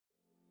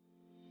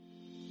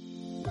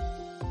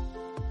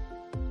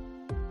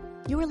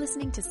You are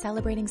listening to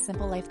Celebrating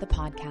Simple Life, the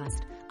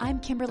podcast. I'm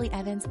Kimberly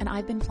Evans, and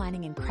I've been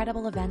planning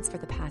incredible events for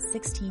the past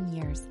 16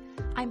 years.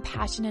 I'm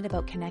passionate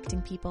about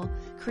connecting people,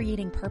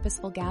 creating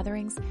purposeful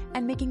gatherings,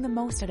 and making the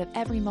most out of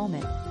every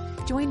moment.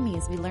 Join me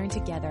as we learn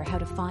together how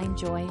to find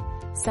joy,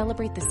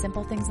 celebrate the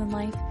simple things in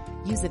life,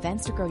 use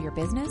events to grow your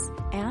business,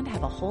 and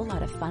have a whole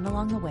lot of fun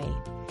along the way.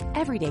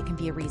 Every day can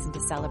be a reason to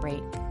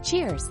celebrate.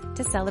 Cheers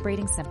to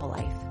Celebrating Simple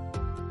Life.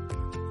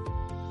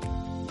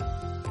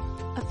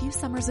 A few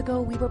summers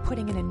ago, we were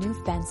putting in a new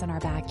fence in our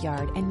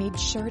backyard and made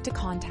sure to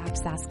contact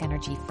Sask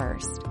Energy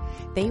first.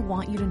 They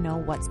want you to know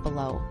what's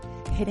below.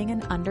 Hitting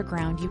an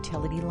underground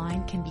utility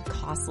line can be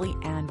costly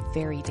and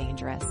very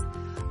dangerous.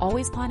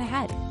 Always plan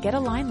ahead. Get a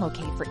line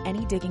locate for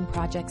any digging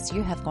projects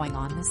you have going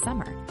on this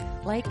summer,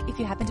 like if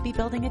you happen to be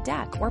building a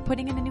deck or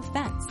putting in a new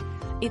fence.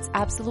 It's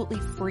absolutely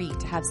free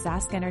to have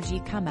Sask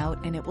Energy come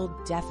out, and it will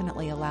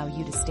definitely allow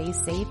you to stay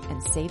safe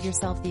and save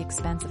yourself the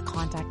expense of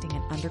contacting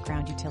an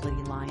underground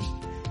utility line.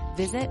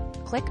 Visit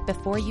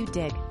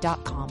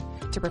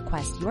clickbeforeyoudig.com to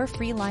request your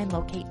free line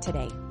locate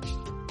today.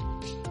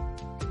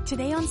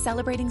 Today on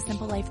Celebrating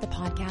Simple Life, the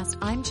podcast,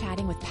 I'm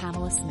chatting with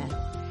Pamela Smith.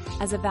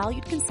 As a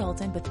valued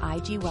consultant with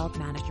IG Wealth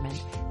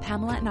Management,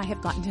 Pamela and I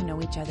have gotten to know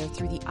each other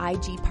through the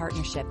IG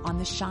partnership on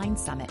the Shine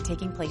Summit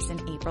taking place in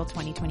April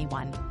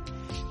 2021.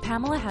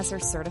 Pamela has her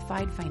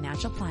certified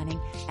financial planning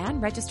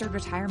and registered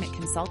retirement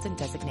consultant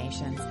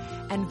designations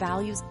and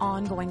values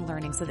ongoing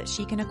learning so that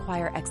she can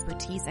acquire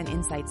expertise and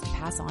insights to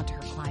pass on to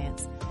her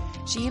clients.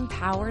 She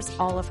empowers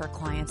all of her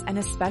clients and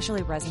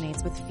especially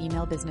resonates with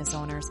female business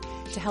owners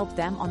to help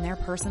them on their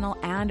personal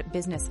and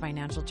business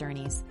financial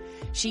journeys.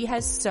 She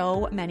has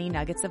so many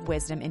nuggets of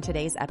wisdom in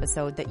today's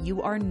episode that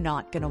you are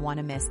not going to want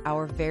to miss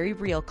our very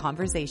real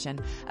conversation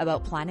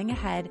about planning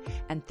ahead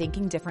and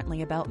thinking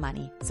differently about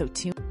money. So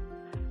tune.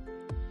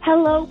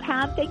 Hello,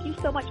 Pam. Thank you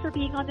so much for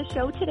being on the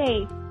show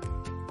today.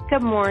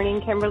 Good morning,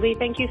 Kimberly.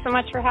 Thank you so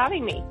much for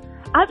having me.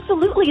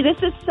 Absolutely.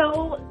 This is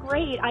so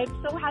great. I'm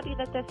so happy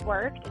that this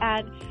worked.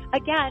 And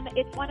again,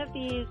 it's one of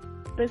these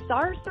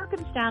bizarre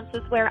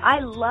circumstances where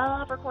I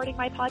love recording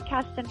my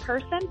podcasts in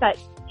person, but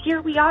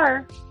here we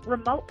are,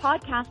 remote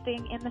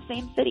podcasting in the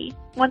same city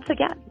once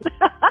again.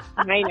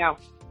 I know.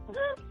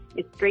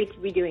 It's great to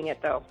be doing it,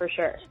 though, for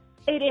sure.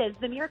 It is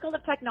the miracle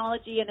of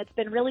technology, and it's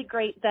been really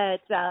great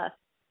that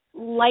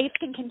life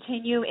can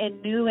continue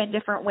in new and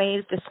different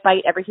ways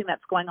despite everything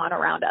that's going on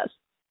around us.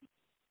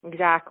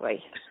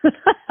 Exactly.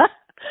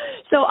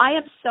 So I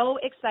am so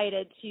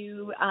excited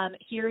to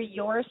hear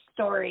your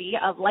story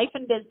of life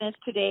and business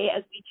today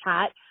as we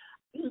chat.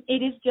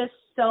 It is just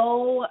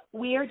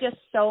we are just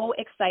so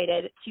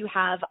excited to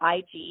have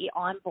IG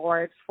on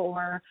board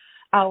for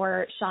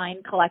our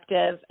Shine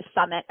Collective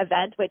Summit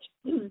event, which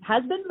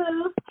has been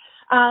moved,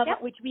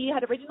 which we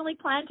had originally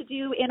planned to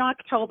do in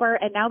October,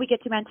 and now we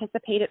get to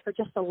anticipate it for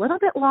just a little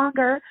bit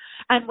longer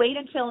and wait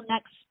until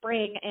next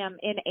spring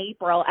in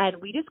April.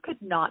 And we just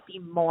could not be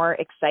more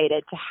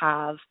excited to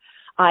have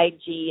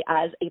IG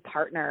as a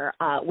partner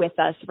with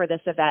us for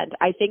this event.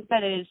 I think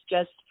that it is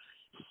just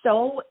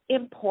so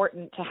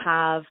important to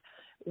have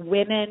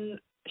women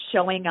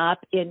showing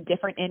up in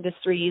different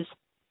industries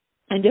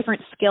and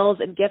different skills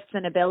and gifts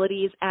and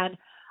abilities. And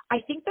I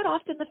think that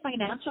often the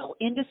financial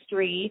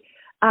industry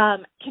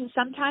can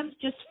sometimes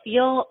just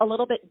feel a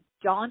little bit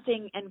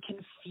daunting and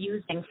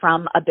confusing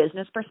from a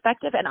business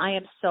perspective. And I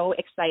am so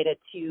excited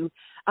to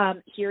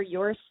hear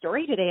your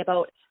story today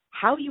about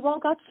how you all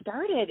got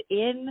started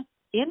in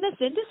this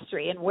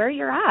industry and where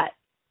you're at.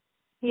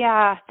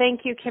 Yeah,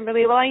 thank you,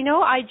 Kimberly. Well, I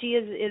know IG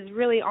is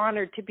really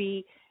honored to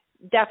be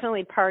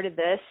definitely part of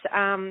this.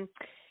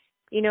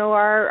 You know,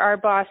 our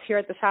boss here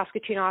at the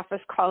Saskatoon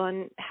office,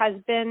 Colin, has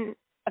been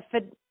a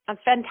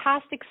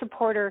fantastic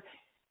supporter,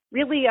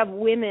 really, of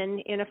women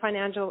in a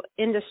financial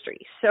industry.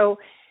 So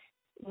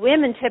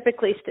women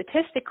typically,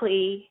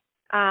 statistically,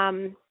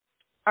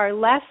 are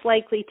less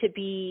likely to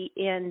be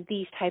in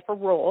these type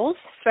of roles,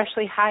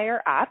 especially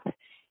higher up.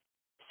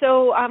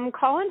 So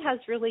Colin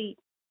has really,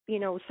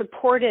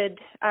 supported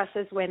us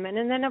as women.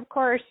 And then, of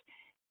course,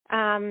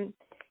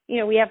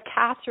 we have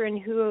Catherine,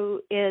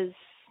 who is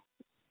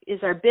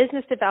our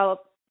business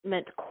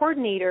development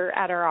coordinator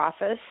at our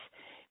office,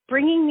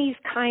 bringing these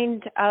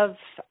kind of,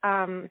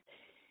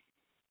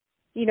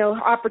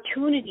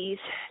 opportunities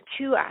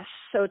to us,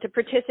 so to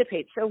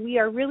participate. So we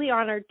are really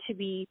honored to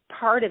be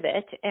part of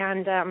it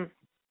and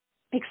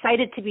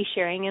excited to be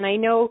sharing. And I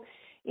know,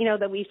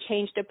 that we've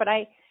changed it,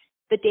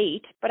 the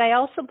date, but I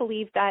also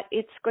believe that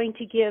it's going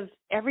to give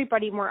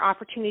everybody more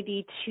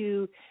opportunity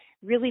to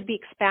really be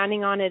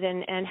expanding on it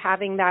and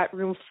having that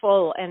room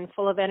full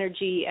of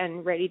energy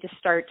and ready to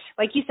start,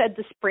 like you said,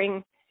 the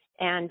spring.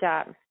 And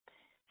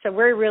so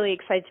we're really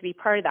excited to be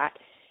part of that.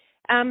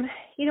 A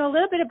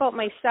little bit about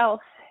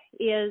myself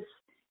is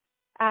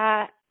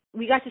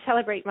we got to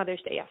celebrate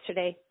Mother's Day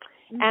yesterday,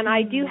 and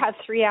I do have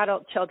 3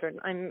 adult children.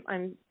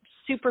 I'm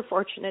super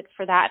fortunate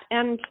for that.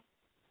 And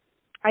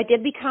I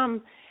did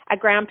become a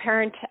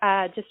grandparent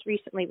just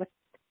recently.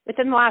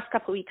 Within the last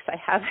couple of weeks, I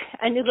have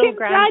a new little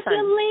grandson.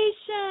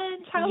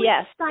 Congratulations! How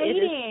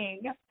exciting!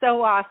 It is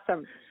so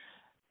awesome.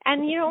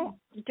 And,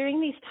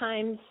 during these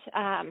times,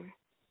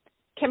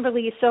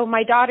 Kimberly, so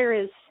my daughter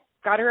has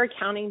got her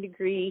accounting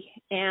degree,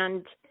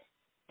 and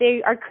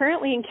they are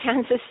currently in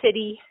Kansas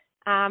City,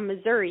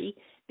 Missouri,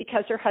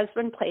 because her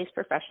husband plays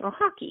professional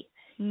hockey.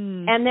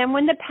 And then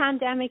when the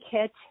pandemic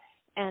hit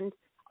and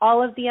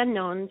all of the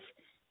unknowns,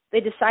 they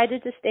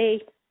decided to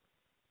stay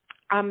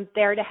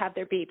there to have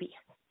their baby.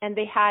 And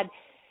they had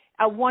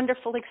a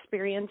wonderful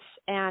experience.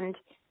 And,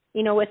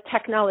 with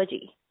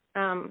technology,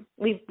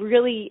 we've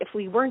really, if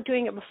we weren't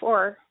doing it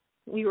before,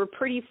 we were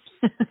pretty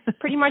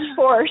much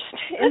forced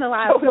in the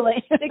last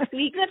 6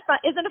 weeks.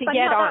 Isn't it funny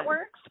how that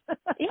works?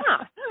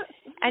 Yeah.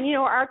 And,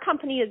 our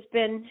company has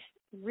been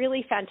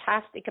really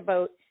fantastic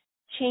about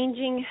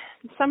changing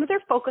some of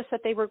their focus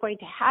that they were going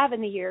to have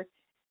in the year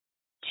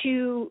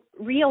to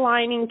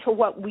realigning to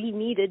what we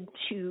needed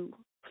to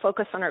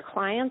focus on our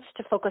clients,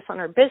 to focus on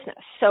our business.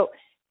 So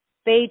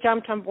they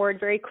jumped on board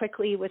very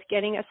quickly with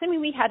getting us. I mean,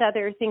 we had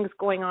other things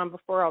going on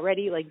before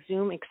already, like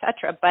Zoom, et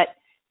cetera, but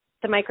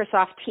the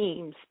Microsoft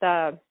Teams,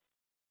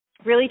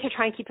 really to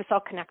try and keep us all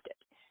connected.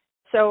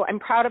 So I'm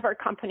proud of our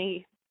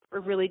company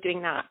for really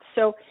doing that.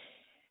 So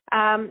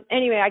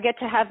anyway, I get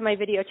to have my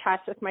video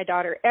chats with my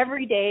daughter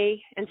every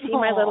day and see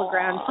my little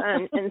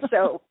grandson. And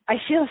so I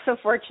feel so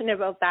fortunate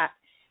about that.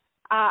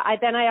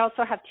 I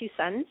also have 2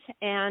 sons,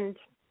 and,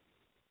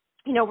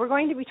 we're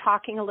going to be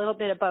talking a little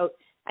bit about,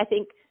 I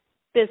think,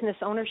 business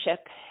ownership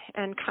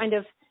and kind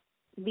of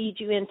lead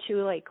you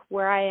into like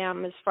where I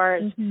am as far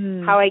as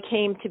how I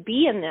came to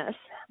be in this.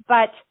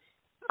 But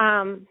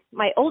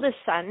my oldest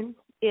son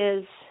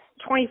is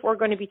 24,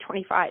 going to be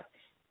 25,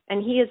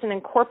 and he is an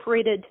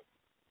incorporated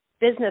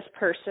business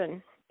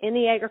person in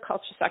the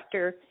agriculture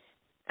sector,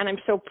 and I'm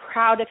so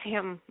proud of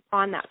him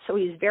on that. So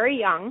he's very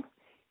young,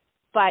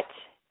 but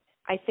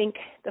I think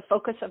the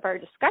focus of our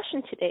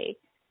discussion today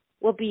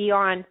will be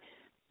on,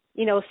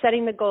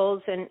 setting the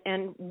goals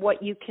and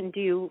what you can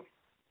do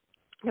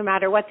no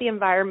matter what the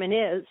environment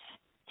is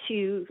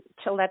to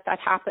let that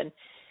happen.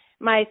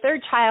 My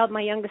third child,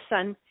 my youngest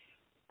son,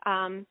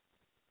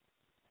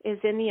 is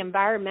in the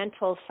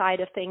environmental side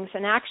of things,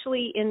 and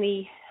actually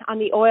on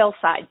the oil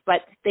side,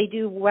 but they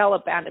do well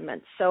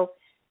abandonments. So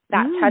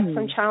that's had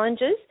some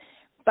challenges,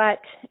 but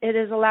it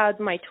has allowed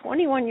my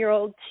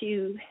 21-year-old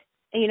to,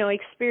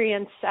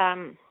 experience,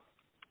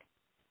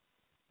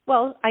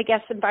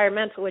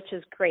 environmental, which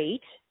is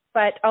great,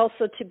 but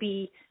also to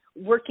be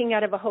working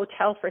out of a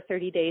hotel for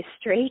 30 days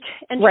straight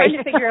and trying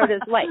to figure out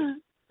his life.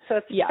 So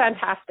it's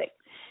fantastic.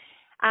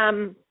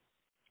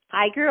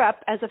 I grew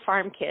up as a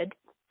farm kid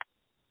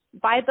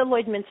by the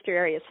Lloydminster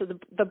area, so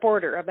the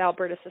border of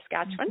Alberta,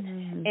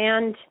 Saskatchewan.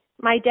 And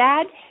my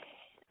dad,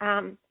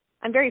 I'm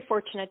very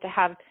fortunate to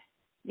have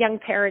young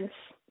parents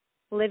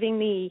living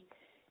the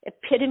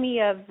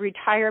epitome of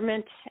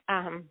retirement.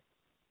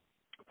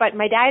 But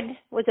my dad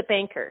was a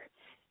banker.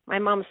 My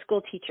mom's a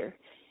school teacher.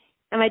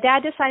 And my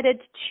dad decided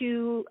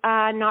to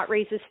not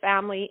raise his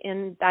family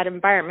in that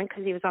environment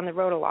because he was on the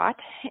road a lot.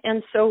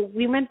 And so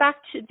we went back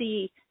to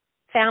the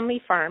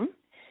family farm,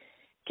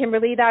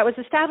 Kimberly, that was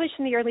established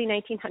in the early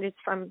 1900s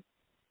from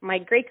my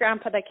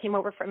great-grandpa that came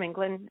over from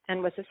England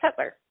and was a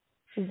settler.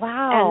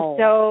 Wow. And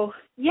so,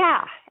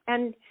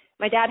 and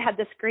my dad had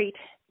this great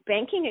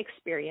banking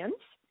experience.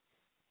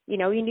 He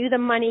knew the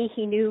money,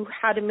 he knew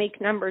how to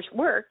make numbers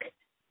work,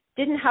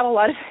 didn't have a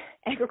lot of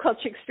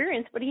agriculture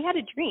experience, but he had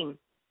a dream.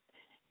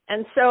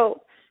 And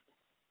so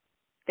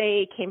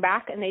they came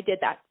back and they did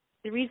that.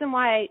 The reason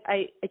why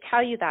I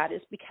tell you that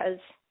is because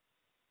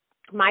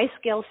my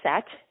skill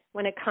set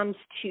when it comes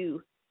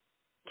to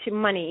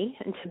money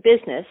and to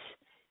business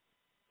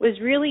was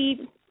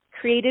really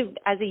created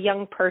as a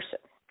young person.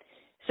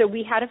 So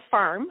we had a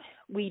farm.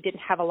 We didn't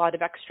have a lot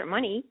of extra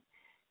money,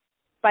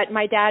 but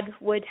my dad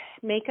would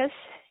make us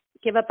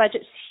give a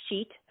budget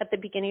sheet at the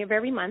beginning of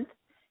every month,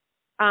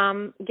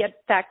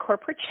 get that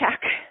corporate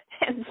check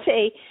and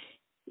say,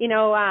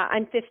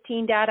 I'm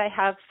 15, Dad, I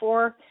have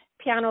 4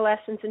 piano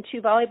lessons and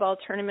 2 volleyball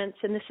tournaments,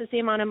 and this is the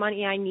amount of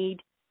money I need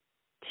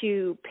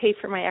to pay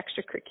for my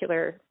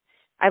extracurricular.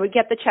 I would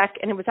get the check,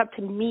 and it was up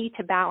to me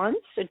to balance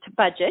and to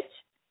budget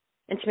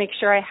and to make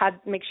sure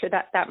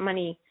that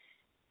money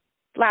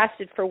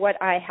lasted for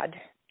what I had,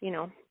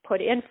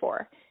 put in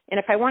for. And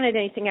if I wanted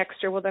anything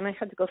extra, well, then I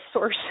had to go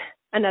source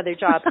another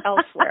job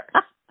elsewhere.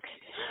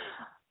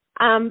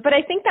 But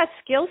I think that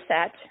skill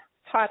set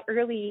taught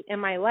early in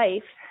my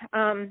life,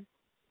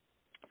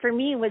 for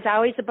me, was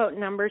always about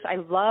numbers. I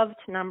loved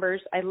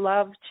numbers. I don't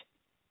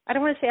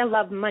want to say I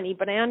loved money,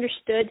 but I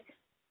understood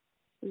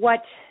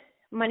what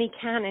money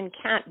can and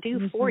can't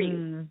do for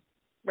you,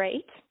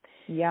 right?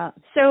 Yeah.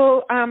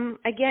 So,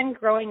 again,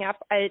 growing up,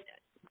 I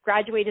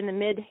graduated in the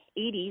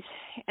mid-'80s,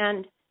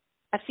 and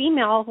a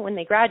female, when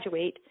they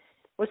graduate,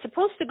 was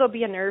supposed to go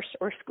be a nurse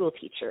or school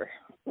teacher.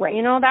 Right.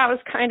 That was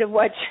kind of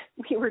what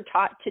we were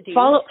taught to do.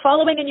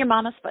 Following in your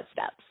mama's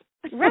footsteps.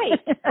 Right.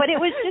 But it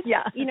was just,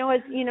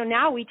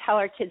 now we tell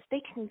our kids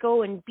they can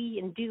go and be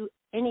and do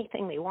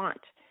anything they want.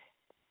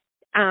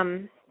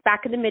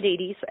 Back in the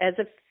mid-'80s, as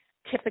a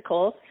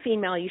typical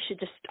female, you should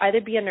just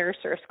either be a nurse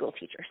or a school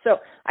teacher. So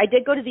I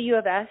did go to the U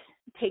of S,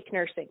 take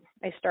nursing.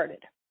 I started.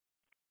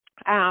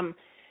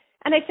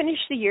 And I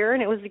finished the year,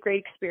 and it was a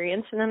great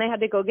experience. And then I had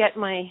to go get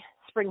my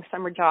spring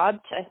summer job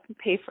to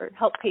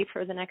help pay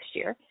for the next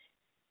year.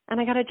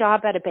 And I got a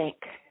job at a bank.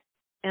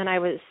 And I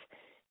was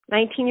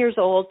 19 years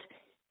old,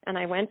 and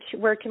I went to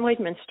work in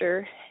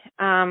Lloydminster.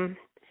 And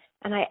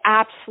I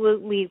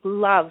absolutely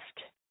loved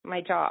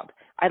my job.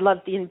 I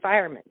loved the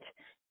environment.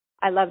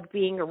 I loved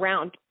being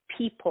around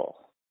people.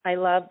 I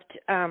loved,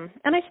 and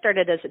I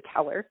started as a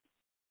teller.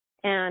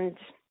 And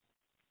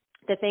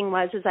the thing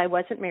was, is I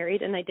wasn't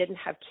married and I didn't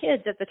have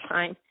kids at the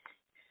time.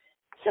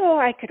 So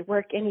I could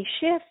work any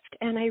shift,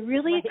 and I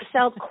really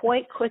excelled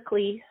quite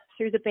quickly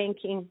through the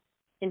banking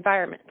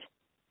environment,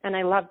 and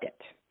I loved it.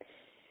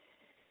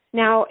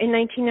 Now, in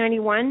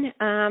 1991,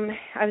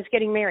 I was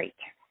getting married,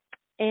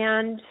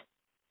 and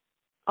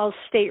I'll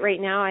state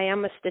right now, I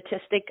am a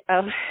statistic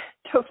of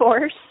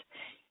divorce.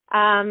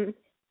 And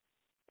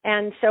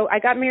so I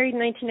got married in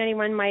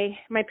 1991.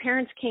 My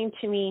parents came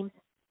to me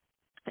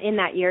in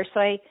that year, so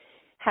I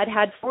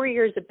had 4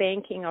 years of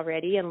banking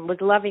already and was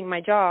loving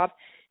my job.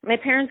 My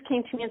parents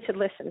came to me and said,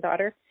 "Listen,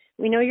 daughter,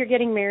 we know you're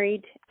getting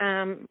married.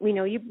 We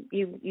know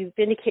you've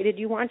indicated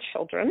you want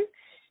children.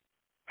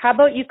 How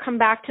about you come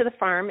back to the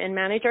farm and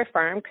manage our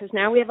farm, because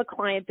now we have a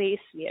client base.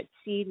 We had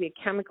seed, we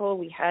had chemical,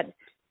 we had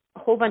a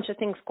whole bunch of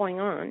things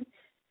going on.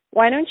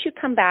 Why don't you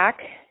come back,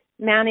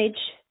 manage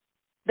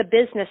the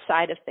business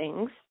side of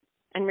things,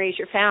 and raise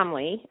your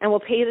family, and we'll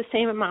pay you the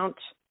same amount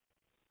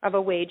of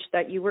a wage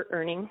that you were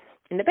earning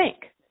in the bank."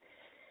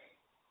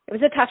 It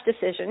was a tough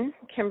decision,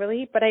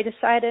 Kimberly, but I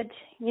decided,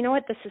 you know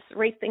what, this is the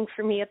right thing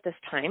for me at this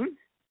time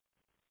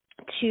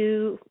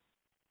to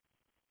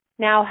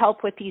now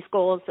help with these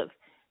goals of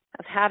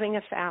having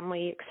a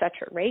family, et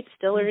cetera, right?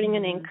 Still earning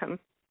an income.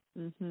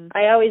 Mm-hmm.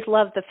 I always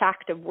loved the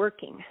fact of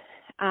working.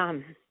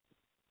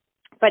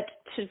 But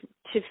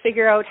to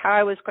figure out how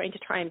I was going to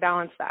try and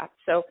balance that.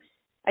 So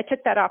I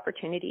took that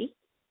opportunity,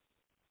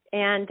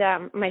 and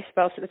my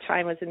spouse at the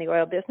time was in the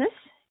oil business,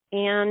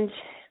 and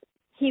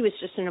he was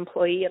just an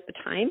employee at the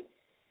time,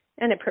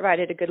 and it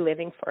provided a good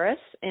living for us,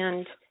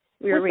 and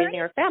we were raising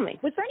our family.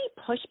 Was there any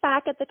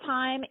pushback at the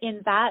time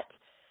in that,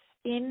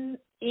 in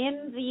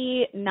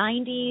the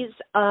 90s,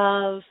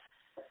 of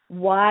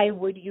why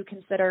would you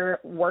consider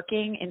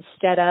working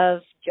instead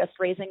of just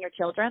raising your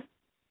children?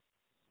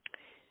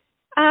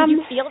 Did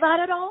you feel that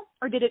at all,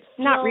 or did it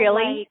feel not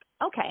really?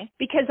 Like, okay,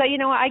 because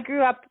I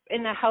grew up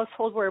in a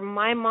household where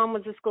my mom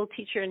was a school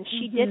teacher, and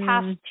she did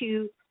have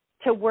to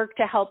work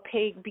to help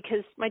pay,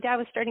 because my dad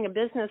was starting a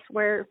business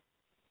where,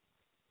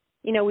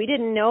 we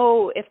didn't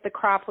know if the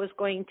crop was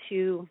going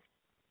to,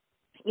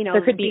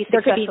 there could be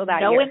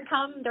no year.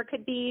 income, there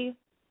could be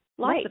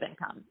lots right. of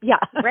income. Yeah,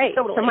 right.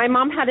 Totally. So my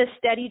mom had a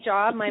steady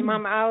job. My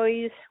mom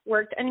always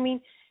worked.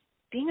 And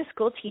being a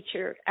school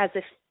teacher as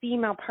a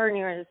female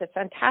partner is a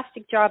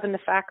fantastic job, in the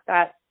fact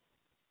that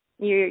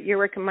you're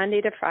working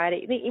Monday to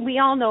Friday. We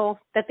all know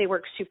that they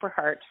work super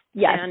hard.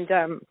 Yes.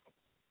 And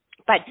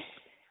but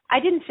I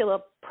didn't feel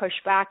a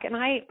pushback, and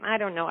I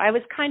don't know. I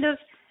was kind of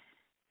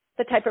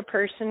the type of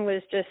person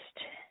was just,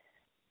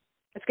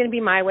 it's going to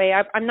be my way.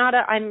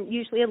 I'm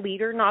usually a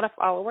leader, not a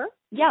follower.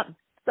 Yeah.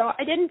 So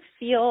I didn't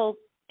feel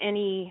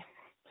any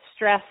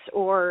stress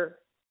or,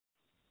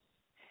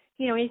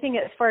 anything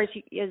as far as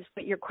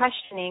what you're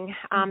questioning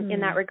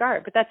in that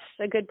regard. But that's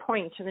a good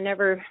point, and I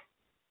never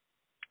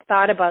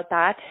thought about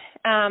that.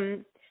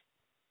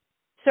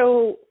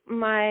 So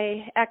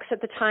my ex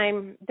at the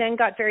time then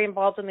got very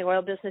involved in the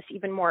oil business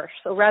even more.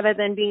 So rather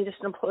than being just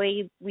an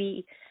employee,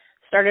 we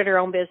started our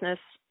own business.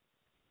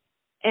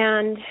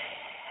 And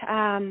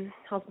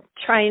I'll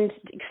try and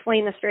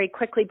explain this very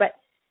quickly, but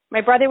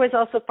my brother was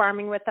also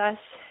farming with us.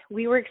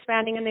 We were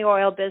expanding in the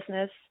oil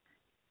business,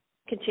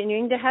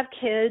 continuing to have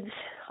kids,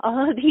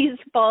 all of these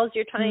balls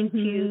you're trying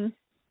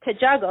to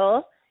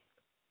juggle.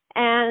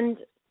 And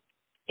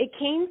it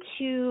came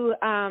to,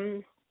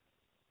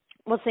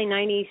 we'll say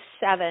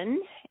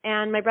 97,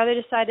 and my brother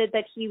decided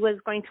that he was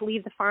going to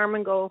leave the farm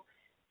and go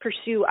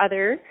pursue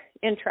other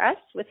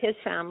interests with his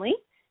family.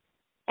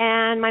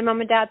 And my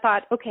mom and dad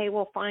thought, okay,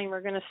 well, fine,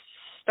 we're going to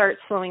start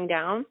slowing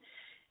down.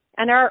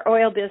 And our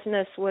oil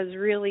business was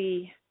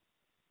really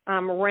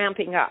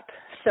ramping up.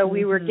 So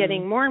we were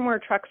getting more and more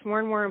trucks, more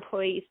and more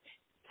employees.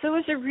 So it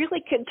was a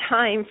really good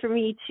time for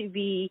me to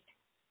be,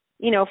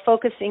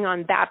 focusing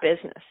on that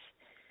business.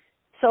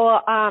 So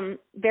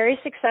very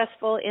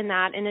successful in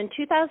that. And in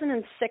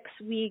 2006,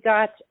 we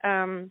got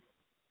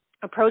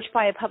approached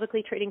by a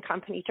publicly trading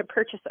company to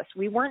purchase us.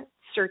 We weren't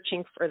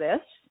searching for this.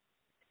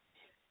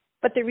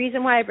 But the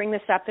reason why I bring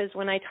this up is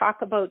when I talk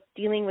about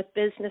dealing with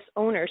business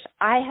owners,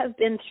 I have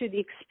been through the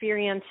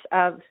experience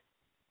of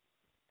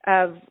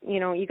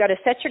you got to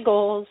set your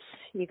goals,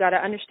 you got to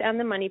understand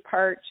the money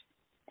part,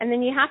 and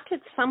then you have to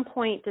at some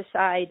point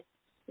decide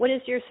what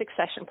is your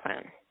succession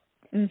plan,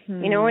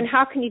 and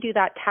how can you do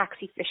that tax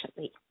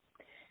efficiently.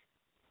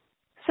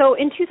 So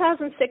in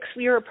 2006,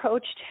 we were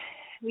approached.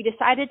 We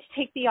decided to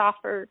take the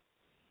offer,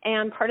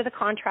 And part of the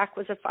contract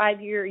was a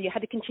 5-year, you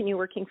had to continue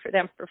working for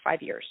them for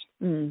 5 years.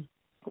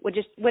 Would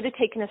have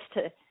taken us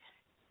to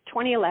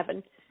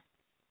 2011.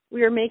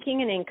 We were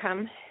making an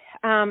income.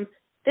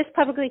 This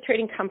publicly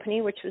trading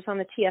company, which was on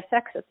the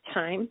TSX at the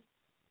time,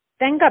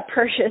 then got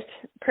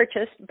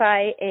purchased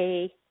by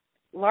a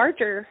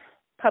larger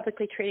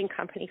publicly trading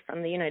company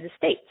from the United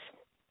States.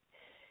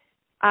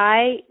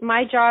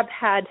 My job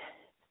had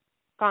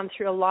gone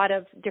through a lot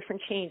of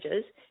different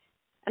changes,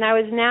 and I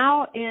was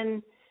now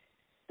in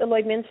the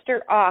Lloydminster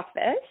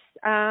office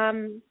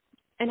and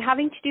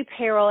having to do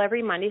payroll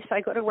every Monday. So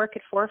I go to work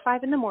at 4 or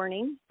 5 in the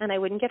morning, and I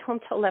wouldn't get home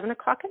till 11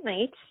 o'clock at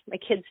night. My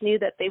kids knew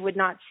that they would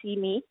not see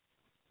me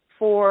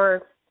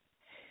for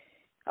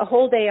a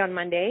whole day on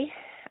Monday.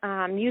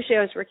 Usually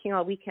I was working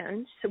all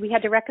weekend. So we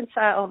had to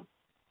reconcile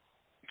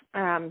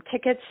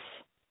tickets.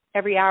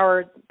 Every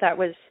hour that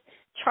was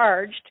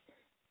charged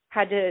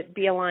had to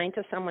be aligned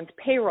to someone's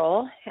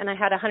payroll, and I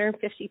had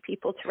 150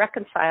 people to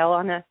reconcile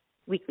on a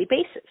weekly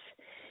basis.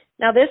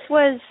 Now, this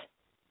was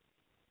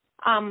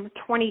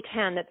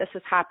 2010 that this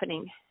was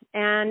happening,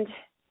 and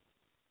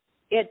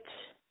it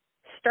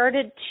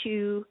started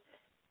to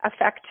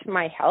affect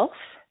my health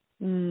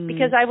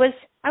because I was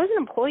an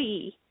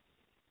employee.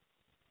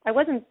 I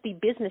wasn't the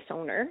business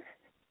owner,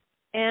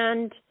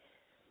 and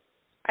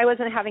I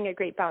wasn't having a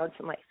great balance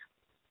in life.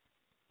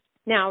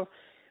 Now,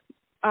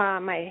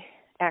 my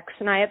ex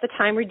and I at the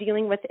time were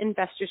dealing with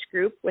Investors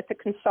Group with a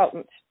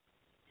consultant.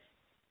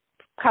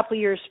 A couple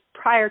of years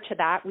prior to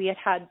that, we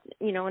had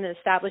an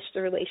established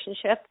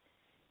relationship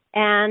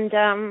and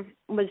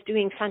was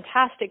doing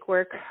fantastic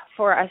work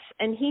for us.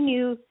 And he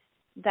knew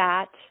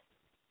that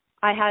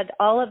I had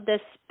all of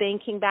this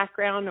banking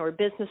background or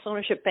business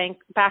ownership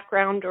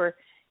background or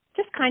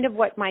just kind of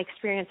what my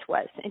experience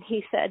was. And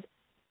he said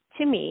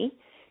to me,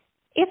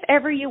 if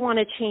ever you want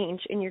to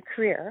change in your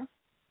career,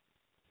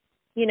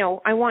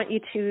 I want you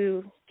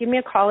to give me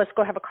a call. Let's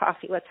go have a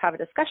coffee. Let's have a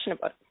discussion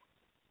about it.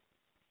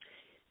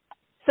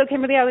 So,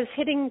 Kimberly, I was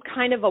hitting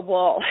kind of a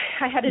wall.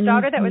 I had a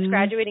daughter that was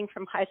graduating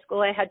from high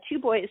school. I had 2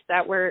 boys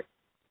that were,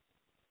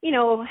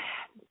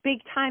 big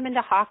time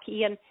into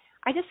hockey. And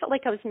I just felt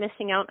like I was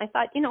missing out. I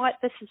thought, you know what,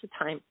 this is the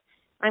time.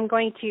 I'm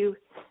going to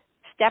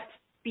step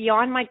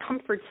beyond my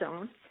comfort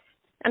zone.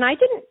 And I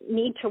didn't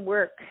need to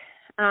work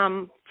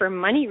for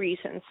money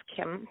reasons,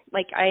 Kim.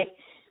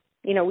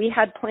 We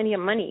had plenty of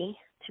money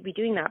to be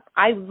doing that.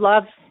 I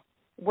love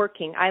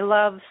working. I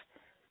love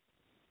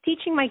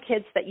teaching my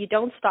kids that you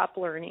don't stop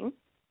learning,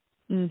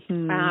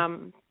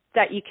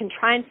 that you can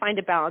try and find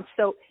a balance.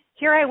 So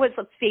here I was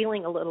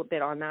failing a little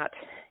bit on that.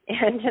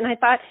 And I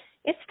thought,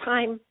 it's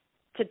time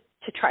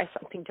to try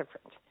something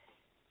different.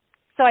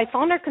 So I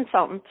phoned our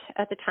consultant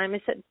at the time.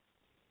 I said,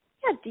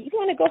 yeah, do you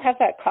want to go have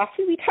that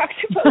coffee we talked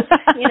about,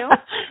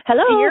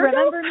 Hello, a year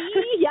remember ago?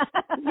 me? Yeah.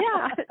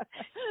 Yeah.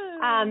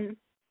 And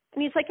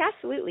he's like,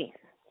 absolutely.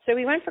 So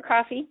we went for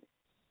coffee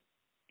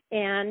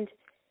and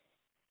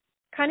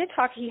kind of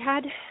talked.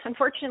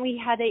 Unfortunately, he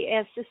had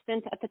an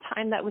assistant at the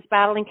time that was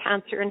battling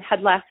cancer and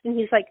had left. And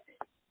he's like,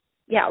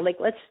 yeah,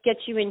 let's get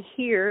you in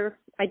here.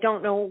 I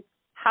don't know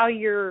how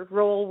your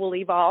role will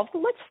evolve, but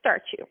let's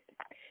start you.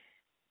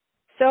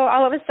 So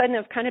all of a sudden,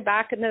 I'm kind of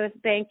back in the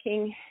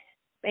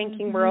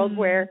banking world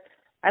where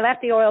I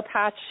left the oil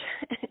patch,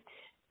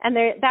 and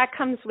that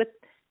comes with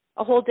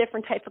a whole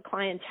different type of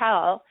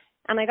clientele.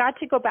 And I got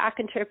to go back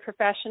into a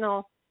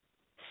professional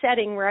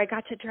setting where I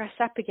got to dress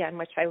up again,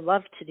 which I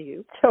love to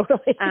do.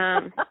 Totally.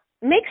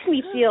 Makes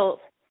me feel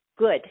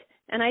good.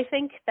 And I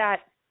think that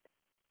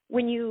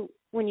when you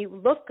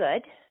look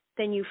good,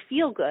 then you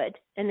feel good,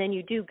 and then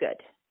you do good.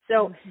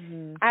 So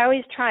I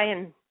always try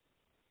and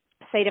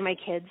say to my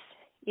kids,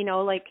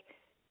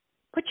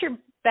 put your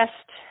best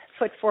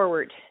foot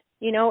forward,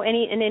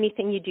 in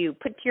anything you do.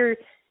 Put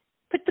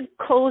the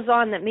clothes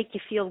on that make you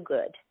feel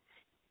good.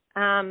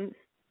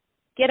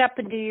 Get up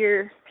and do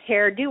your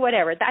hair, do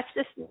whatever. That's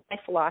just my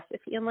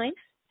philosophy in life.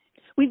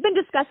 We've been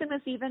discussing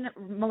this even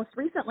most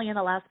recently in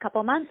the last couple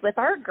of months with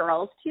our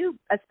girls too,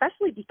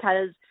 especially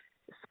because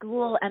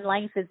school and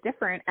life is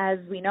different as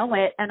we know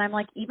it. And I'm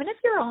like, even if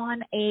you're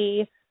on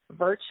a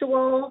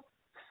virtual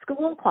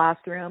school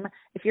classroom,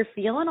 if you're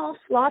feeling all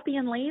sloppy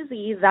and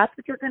lazy, that's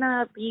what you're going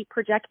to be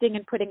projecting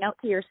and putting out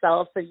to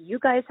yourself. So you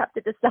guys have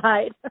to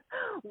decide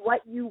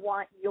what you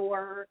want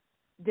your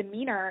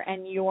demeanor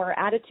and your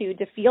attitude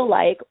to feel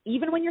like,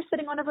 even when you're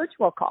sitting on a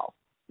virtual call,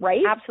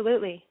 right?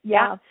 Absolutely.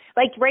 Yeah.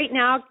 Like right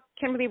now,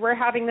 Kimberly, we're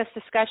having this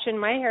discussion.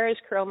 My hair is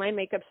curled, my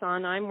makeup's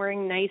on. I'm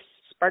wearing nice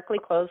sparkly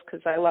clothes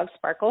because I love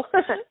sparkle.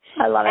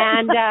 I love it.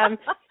 And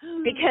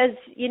because,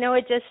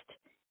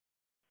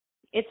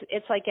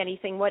 it's like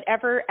anything.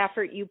 Whatever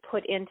effort you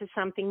put into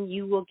something,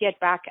 you will get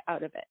back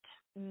out of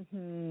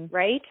it.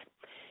 Right?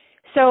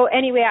 So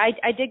anyway,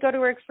 I did go to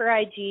work for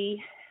IG.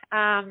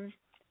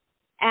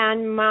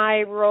 And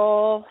my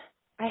role,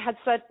 I had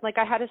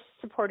a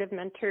supportive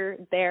mentor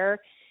there,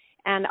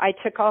 and I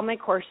took all my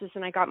courses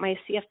and I got my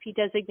CFP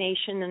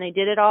designation, and I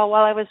did it all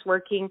while I was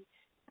working.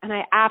 And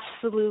I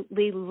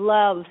absolutely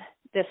love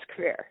this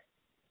career.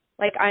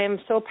 I am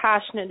so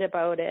passionate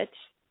about it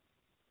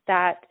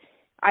that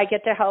I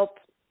get to help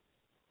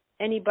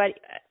anybody,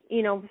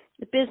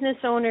 business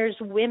owners,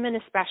 women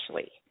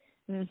especially.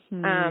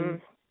 Mm-hmm.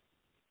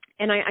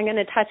 And I'm going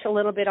to touch a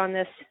little bit on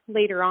this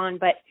later on,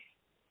 but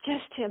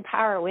just to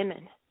empower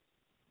women,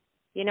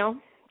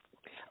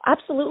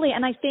 Absolutely.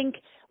 And I think,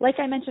 like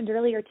I mentioned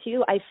earlier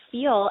too, I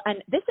feel,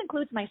 and this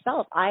includes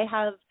myself, I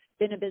have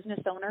been a business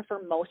owner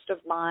for most of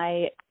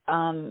my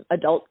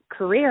adult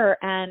career,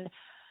 and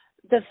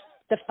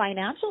the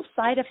financial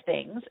side of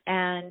things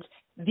and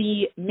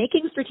the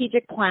making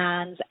strategic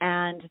plans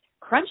and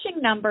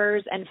crunching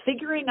numbers and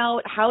figuring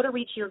out how to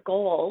reach your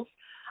goals,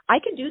 I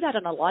can do that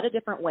in a lot of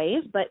different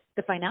ways, but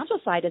the financial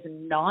side is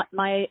not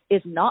my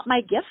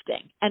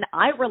gifting. And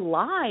I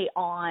rely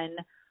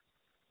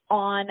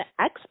on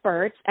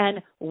experts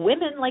and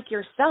women like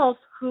yourself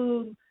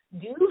who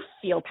do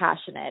feel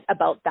passionate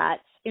about that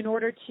in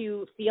order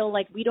to feel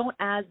like we don't,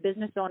 as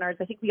business owners,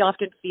 I think we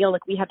often feel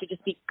like we have to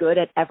just be good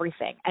at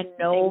everything and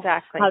know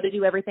how to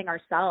do everything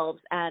ourselves.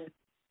 And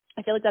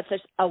I feel like that's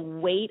just a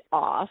weight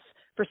off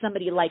for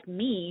somebody like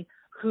me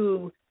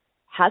who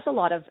has a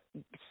lot of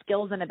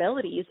skills and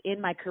abilities in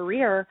my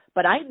career,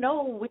 but I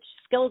know which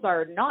skills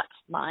are not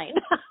mine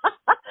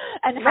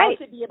and how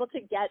to be able to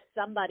get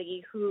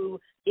somebody who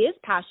is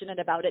passionate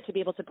about it to be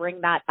able to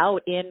bring that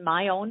out in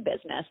my own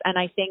business. And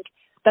I think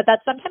that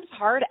that's sometimes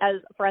hard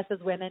for us as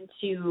women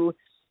to,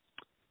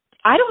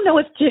 I don't know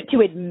if to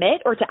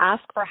admit or to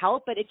ask for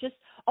help, but it just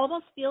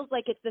almost feels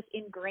like it's this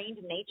ingrained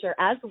nature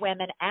as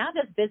women and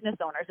as business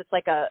owners. It's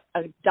like a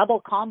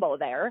double combo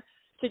there,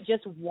 to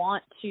just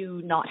want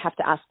to not have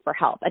to ask for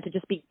help and to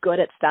just be good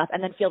at stuff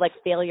and then feel like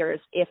failures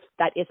if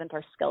that isn't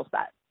our skill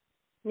set.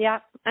 Yeah.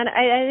 And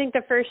I think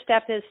the first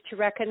step is to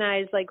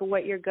recognize like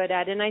what you're good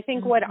at. And I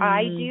think what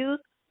I do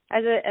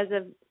as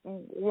a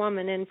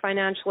woman in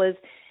financial is,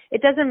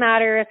 it doesn't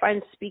matter if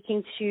I'm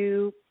speaking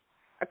to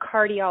a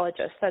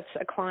cardiologist that's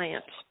a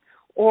client,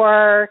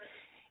 or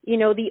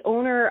the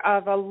owner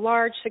of a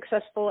large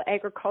successful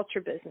agriculture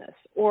business,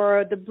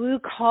 or the blue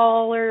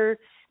collar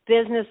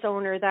business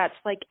owner that's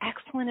like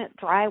excellent at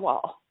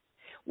drywall.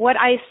 What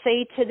I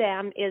say to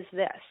them is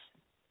this,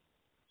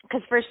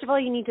 because first of all,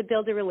 you need to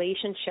build a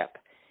relationship,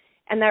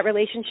 and that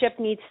relationship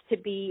needs to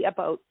be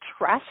about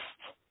trust,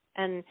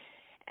 and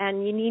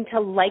you need to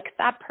like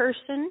that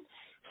person.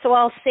 So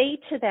I'll say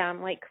to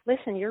them, like,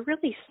 listen, you're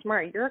really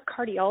smart. You're a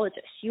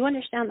cardiologist. You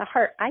understand the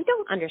heart. I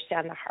don't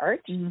understand the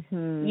heart.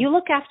 Mm-hmm. You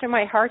look after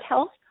my heart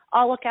health.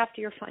 I'll look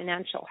after your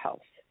financial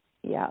health.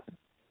 Yeah.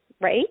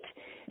 Right?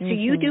 Mm-hmm. So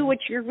you do what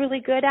you're really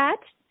good at,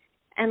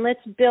 and let's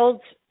build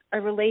a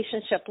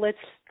relationship. Let's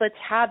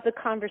have the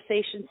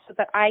conversation so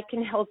that I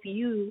can help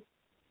you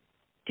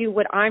do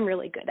what I'm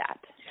really good at.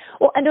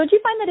 Well, and don't you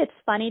find that it's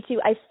funny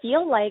too? I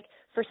feel like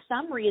for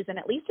some reason,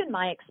 at least in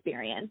my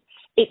experience,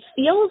 it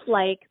feels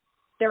like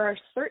there are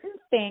certain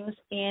things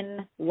in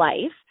life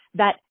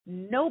that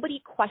nobody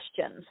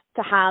questions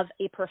to have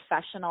a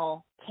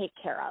professional take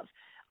care of.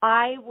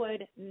 I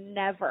would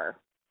never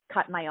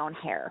cut my own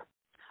hair.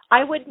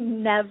 I would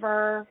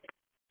never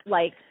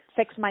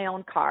fix my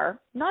own car.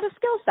 Not a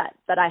skill set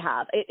that I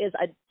have. It is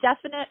a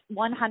definite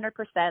 100%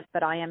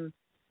 that I am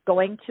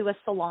going to a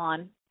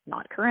salon.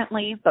 Not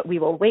currently, but we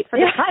will wait for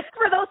those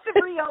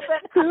to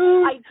reopen.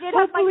 I did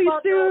have my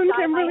 12-year-old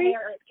dye my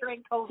hair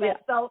during COVID,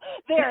 so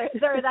there,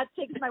 that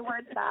takes my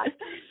words back.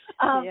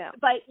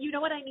 But you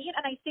know what I mean?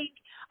 And I think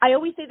I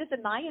always say this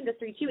in my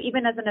industry too,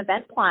 even as an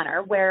event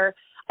planner, where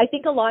I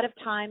think a lot of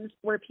times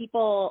where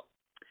people,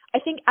 I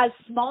think as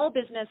small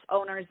business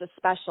owners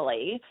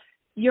especially,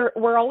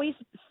 we're always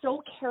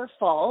so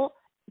careful.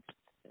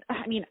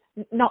 I mean,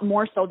 not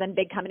more so than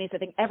big companies. I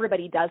think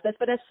everybody does this,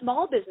 but as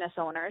small business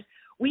owners,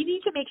 we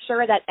need to make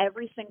sure that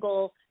every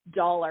single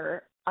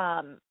dollar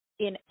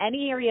in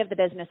any area of the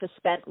business is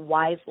spent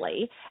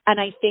wisely. And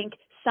I think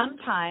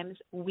sometimes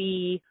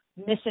we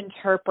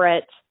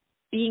misinterpret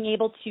being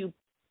able to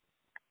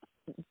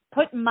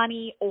put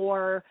money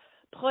or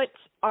put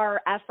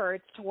our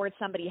efforts towards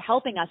somebody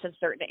helping us in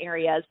certain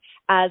areas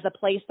as a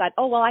place that,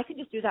 oh, well, I can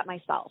just do that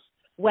myself.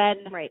 When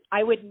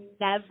I would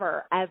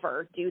never,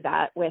 ever do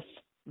that with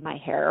my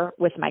hair,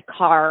 with my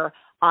car.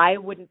 I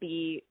wouldn't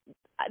be,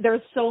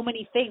 there's so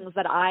many things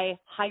that I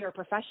hire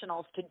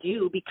professionals to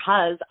do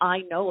because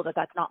I know that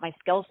that's not my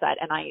skill set,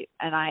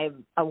 and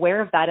I'm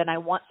aware of that, and I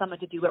want someone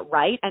to do it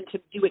right and to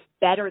do it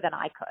better than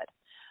I could.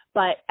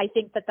 But I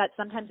think that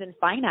sometimes in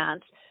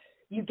finance,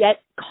 you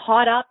get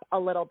caught up a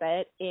little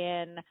bit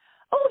in,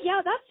 oh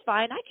yeah, that's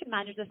fine, I can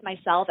manage this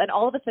myself. And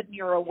all of a sudden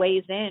you're a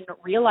ways in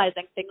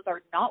realizing things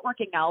are not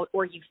working out,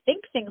 or you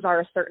think things are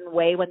a certain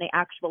way when they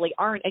actually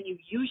aren't. And you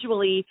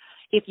usually,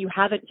 if you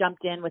haven't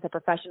jumped in with a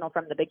professional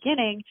from the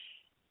beginning,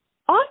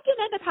 often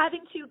end up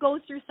having to go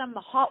through some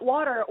hot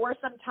water or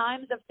some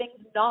times of things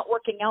not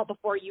working out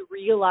before you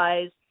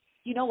realize,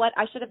 you know what,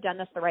 I should have done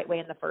this the right way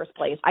in the first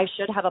place. I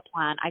should have a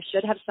plan. I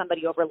should have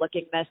somebody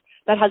overlooking this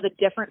that has a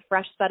different,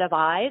 fresh set of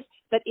eyes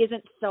that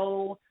isn't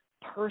so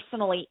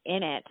personally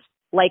in it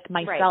like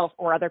myself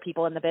or other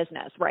people in the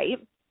business, right?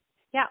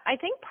 Yeah, I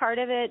think part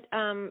of it,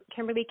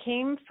 Kimberly,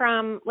 came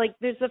from,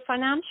 there's a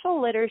financial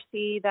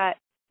literacy that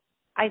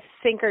I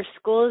think our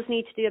schools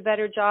need to do a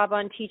better job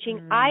on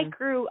teaching. I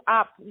grew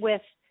up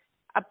with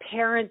a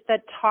parent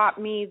that taught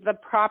me the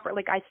proper,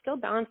 like I still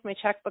balance my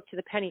checkbook to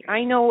the penny.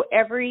 I know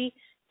every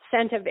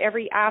cent of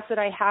every asset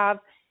I have.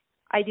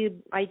 I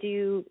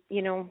do,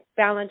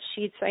 balance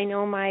sheets. I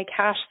know my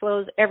cash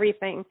flows,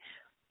 everything.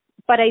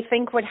 But I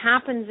think what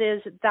happens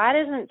is that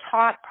isn't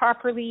taught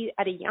properly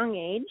at a young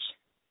age.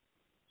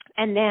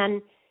 And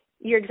then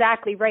you're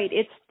exactly right.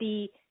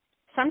 It's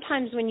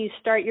sometimes when you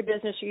start your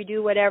business or you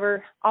do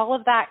whatever, all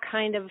of that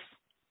kind of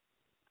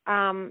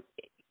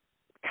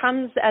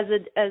comes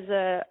as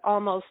a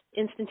almost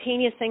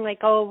instantaneous thing,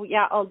 like, oh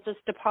yeah, I'll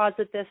just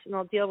deposit this and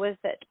I'll deal with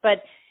it.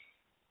 But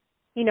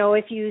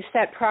if you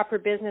set proper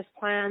business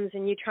plans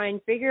and you try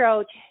and figure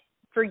out,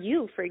 for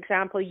you, for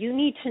example, you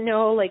need to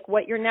know like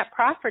what your net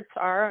profits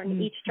are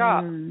on each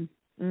job,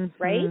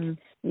 right?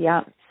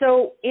 Yeah.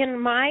 So in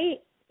my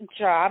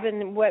job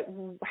and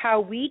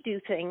how we do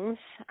things,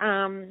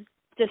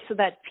 just so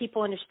that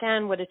people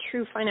understand what a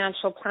true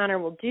financial planner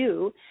will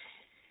do,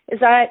 is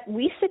that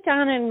we sit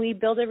down and we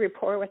build a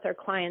rapport with our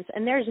clients,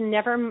 and there's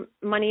never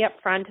money up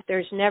front.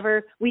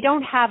 We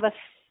don't have a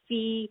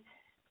fee,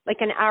 like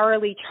an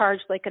hourly charge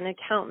like an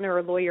accountant or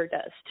a lawyer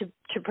does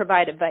to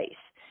provide advice.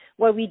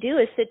 What we do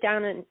is sit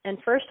down and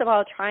first of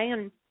all try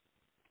and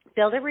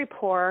build a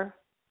rapport,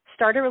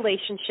 start a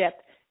relationship,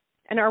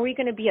 and are we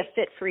going to be a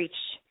fit for each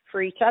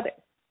other?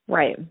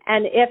 Right.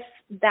 And if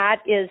that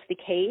is the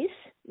case,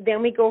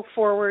 then we go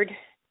forward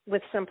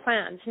with some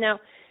plans. Now,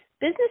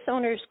 business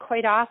owners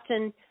quite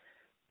often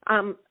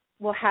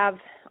will have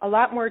a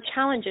lot more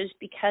challenges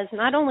because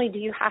not only do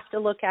you have to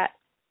look at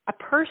a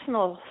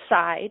personal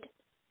side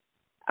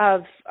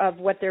of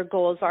what their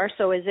goals are.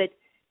 So is it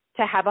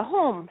to have a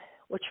home,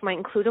 which might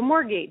include a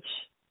mortgage,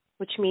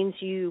 which means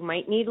you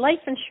might need life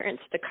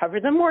insurance to cover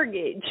the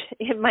mortgage.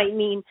 It might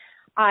mean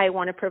I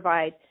want to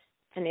provide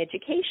an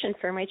education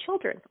for my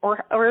children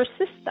or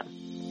assist them.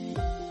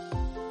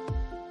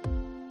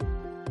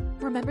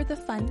 Remember the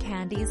fun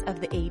candies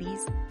of the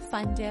 80s?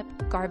 Fun Dip,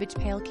 Garbage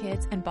Pail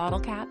Kids, and Bottle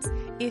Caps?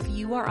 If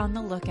you are on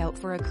the lookout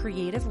for a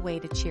creative way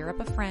to cheer up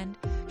a friend,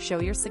 show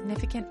your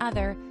significant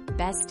other,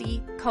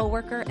 bestie,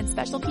 coworker, and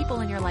special people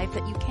in your life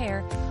that you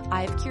care,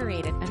 I've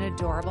curated an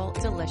adorable,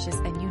 delicious,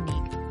 and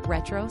unique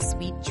retro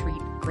sweet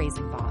treat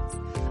grazing box.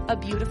 A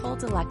beautiful,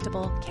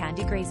 delectable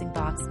candy grazing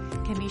box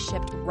can be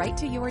shipped right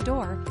to your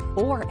door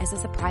or as a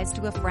surprise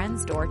to a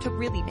friend's door to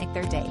really make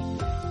their day.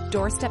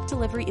 Doorstep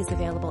delivery is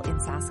available in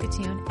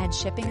Saskatoon and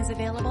shipping is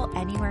available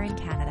anywhere in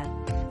Canada.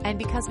 And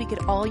because we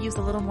could all use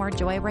a little more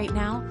joy right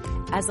now,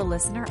 as a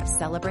listener of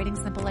Celebrating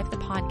Simple Life, the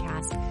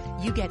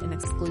podcast, you get an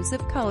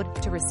exclusive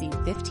code to receive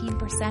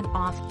 15%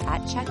 off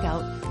at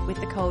checkout with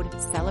the code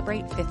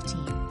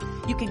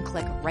CELEBRATE15. You can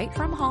click right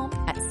from home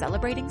at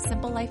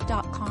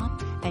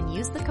celebratingsimplelife.com and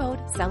use the code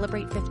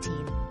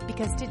CELEBRATE15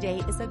 because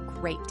today is a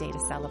great day to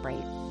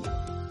celebrate.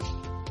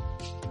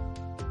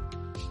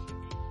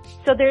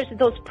 So there's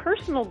those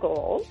personal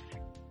goals,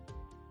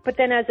 but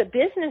then as a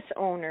business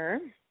owner,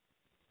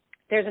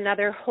 there's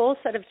another whole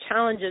set of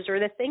challenges or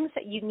the things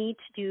that you need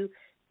to do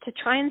to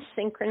try and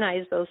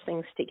synchronize those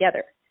things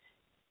together.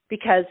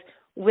 Because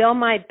will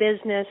my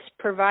business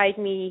provide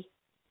me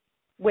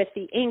with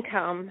the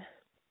income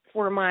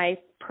for my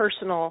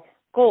personal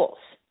goals,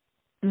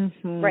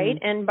 right?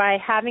 And by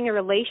having a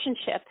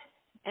relationship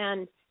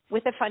and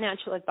with a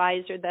financial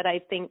advisor that I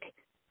think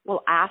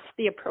will ask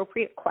the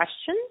appropriate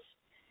questions,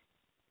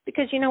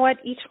 because you know what,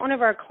 each one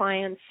of our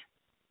clients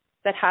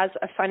that has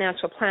a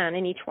financial plan,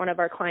 and each one of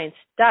our clients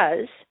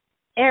does,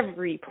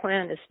 every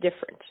plan is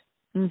different.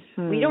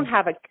 We don't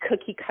have a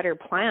cookie cutter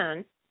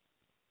plan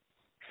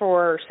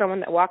for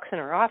someone that walks in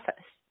our office.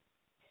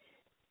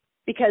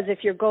 Because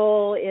if your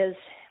goal is,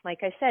 like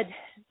I said,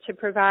 to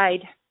provide,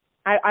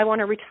 I want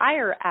to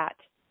retire at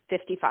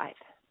 55.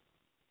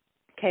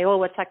 Okay, well,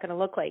 what's that going to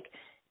look like?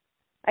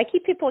 I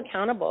keep people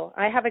accountable.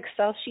 I have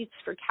Excel sheets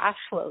for cash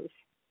flows.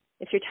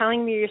 If you're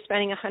telling me you're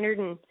spending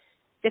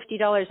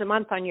 $150 a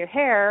month on your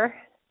hair,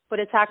 but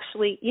it's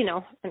actually,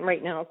 and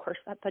right now, of course,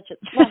 that budget's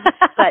low,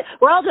 but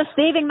we're all just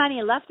saving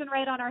money left and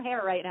right on our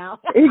hair right now.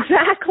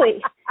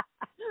 Exactly.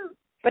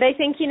 But I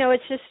think,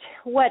 it's just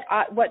what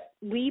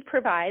we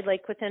provide,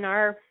 like within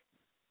our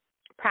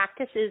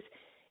practice is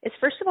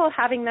first of all,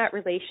 having that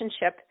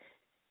relationship.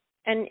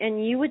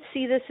 And you would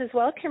see this as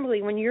well,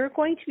 Kimberly, when you're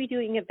going to be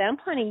doing event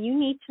planning, you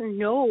need to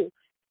know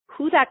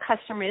who that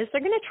customer is.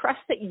 They're going to trust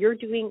that you're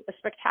doing a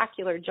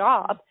spectacular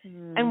job.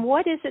 And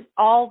what is it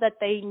all that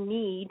they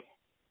need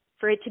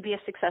for it to be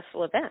a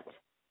successful event?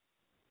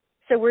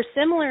 So we're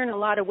similar in a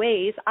lot of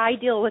ways. I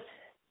deal with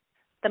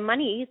the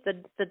money,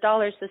 the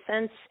dollars, the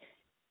cents,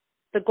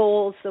 the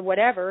goals, the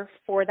whatever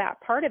for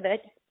that part of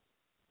it,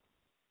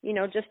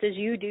 just as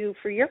you do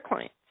for your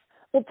clients.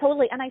 Well,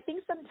 totally. And I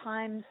think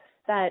sometimes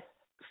that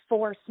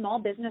for small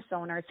business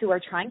owners who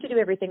are trying to do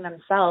everything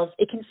themselves,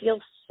 it can feel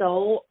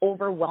so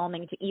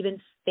overwhelming to even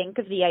think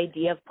of the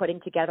idea of putting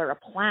together a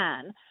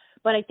plan.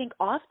 But I think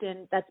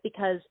often that's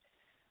because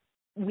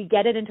we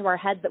get it into our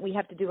heads that we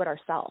have to do it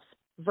ourselves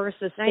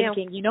versus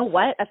thinking, you know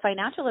what, a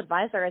financial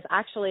advisor is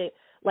actually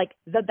like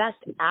the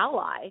best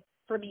ally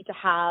for me to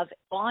have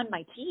on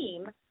my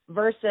team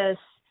versus,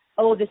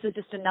 oh, this is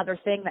just another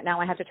thing that now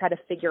I have to try to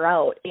figure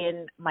out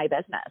in my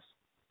business.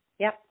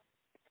 Yep.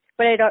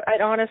 But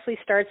it honestly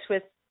starts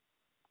with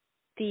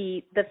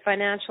the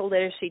financial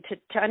literacy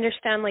to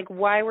understand like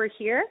why we're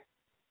here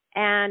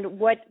and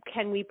what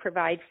can we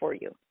provide for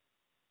you.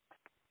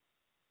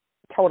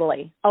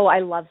 Totally. Oh, I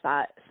love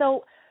that.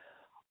 So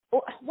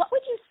what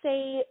would you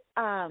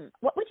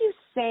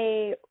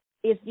say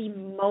is the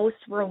most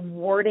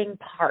rewarding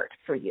part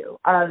for you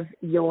of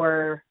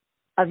your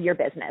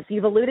business?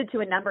 You've alluded to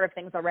a number of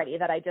things already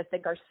that I just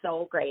think are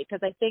so great,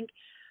 because I think,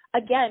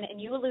 again,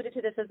 and you alluded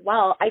to this as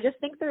well, I just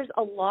think there's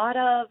a lot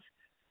of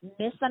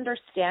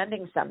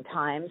misunderstanding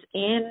sometimes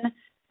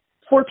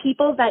for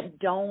people that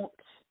don't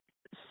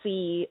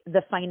see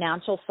the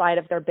financial side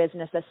of their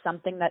business as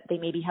something that they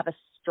maybe have a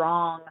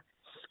strong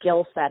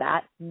skill set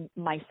at.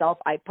 Myself,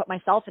 I put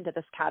myself into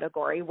this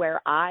category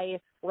where I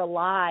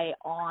rely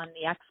on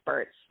the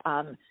experts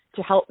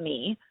to help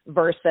me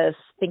versus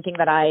thinking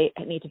that I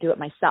need to do it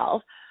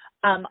myself.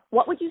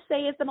 What would you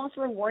say is the most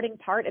rewarding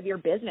part of your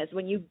business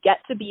when you get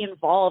to be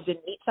involved and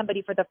meet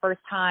somebody for the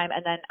first time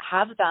and then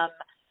have them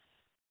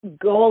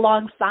go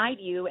alongside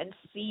you and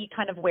see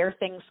kind of where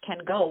things can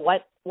go?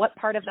 What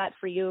part of that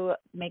for you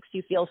makes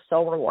you feel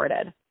so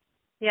rewarded?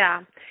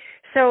 Yeah.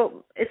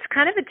 So it's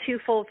kind of a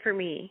twofold for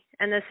me,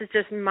 and this is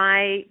just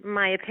my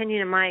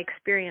opinion and my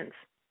experience.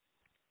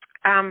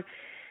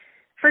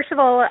 First of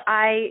all,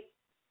 I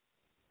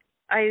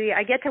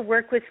get to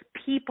work with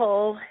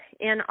people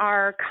in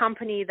our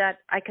company that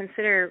I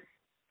consider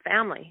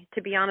family,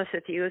 to be honest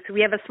with you. So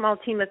we have a small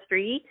team of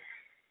 3,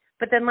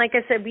 but then, like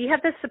I said, we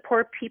have to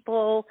support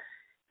people.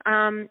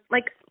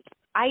 Like,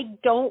 I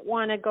don't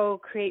want to go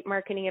create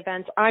marketing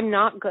events. I'm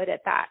not good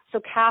at that. So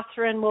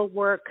Catherine will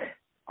work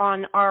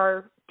on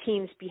our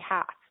team's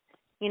behalf.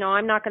 You know,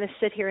 I'm not going to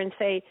sit here and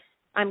say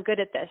I'm good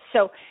at this.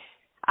 So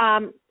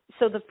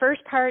the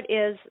first part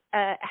is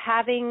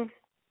having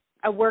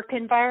a work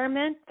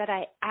environment that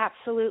I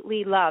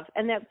absolutely love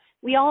and that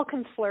we all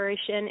can flourish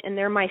in, and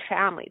they're my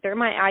family. They're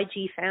my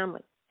IG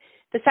family.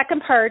 The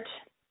second part,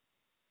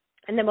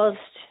 and the most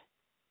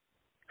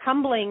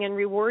humbling and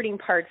rewarding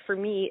part for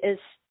me, is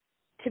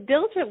to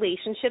build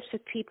relationships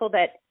with people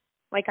that,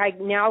 like, I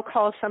now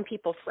call some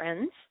people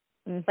friends,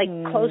 like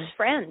close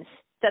friends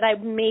that I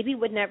maybe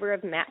would never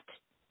have met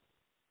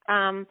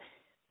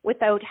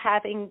without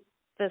having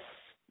this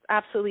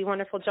absolutely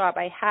wonderful job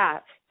I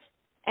have.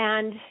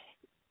 And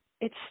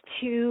it's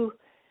to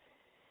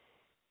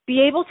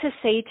be able to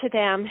say to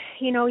them,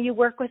 you know, you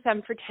work with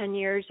them for 10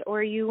 years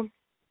or you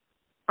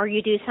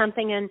do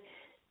something. And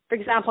for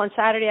example, on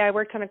Saturday, I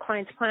worked on a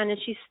client's plan, and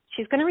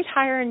she's going to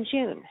retire in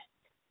June.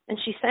 And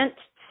she sent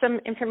some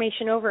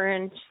information over,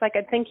 and she's like,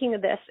 I'm thinking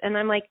of this. And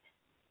I'm like,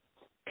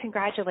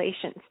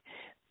 congratulations.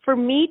 For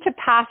me to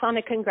pass on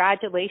a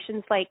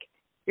congratulations, like,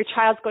 your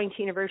child's going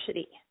to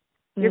university,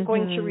 you're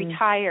going to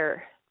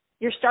retire,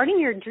 you're starting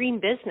your dream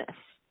business,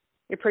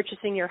 you're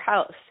purchasing your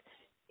house.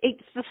 It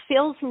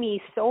fulfills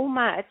me so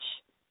much,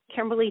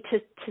 Kimberly, to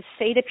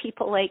say to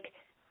people, like,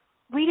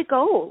 way to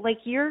go. Like,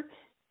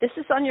 this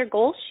is on your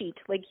goal sheet.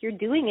 Like, you're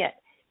doing it.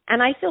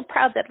 And I feel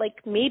proud that, like,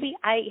 maybe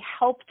I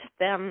helped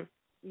them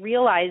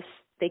realize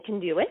they can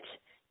do it,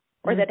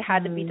 or that it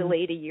had to be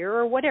delayed a year,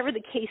 or whatever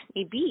the case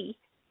may be,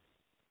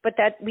 but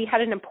that we had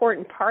an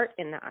important part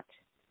in that.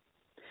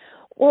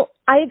 Well,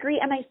 I agree.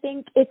 And I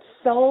think it's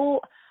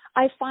so,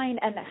 I find,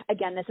 and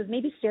again, this is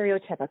maybe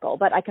stereotypical,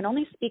 but I can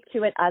only speak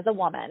to it as a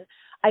woman.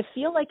 I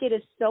feel like it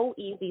is so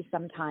easy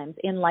sometimes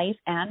in life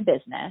and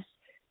business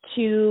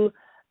to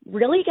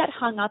really get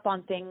hung up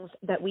on things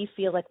that we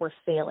feel like we're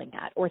failing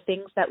at, or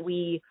things that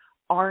we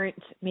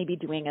aren't maybe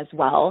doing as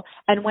well.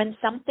 And when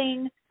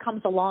something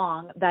comes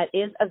along that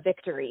is a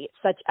victory,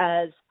 such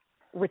as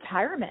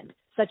retirement,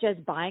 such as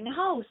buying a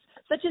house,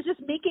 such as just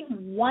making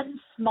one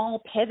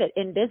small pivot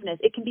in business,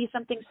 it can be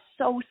something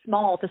so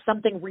small to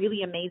something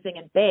really amazing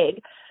and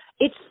big.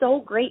 It's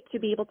so great to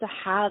be able to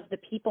have the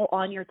people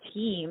on your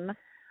team,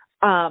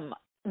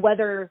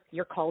 whether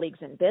your colleagues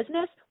in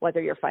business,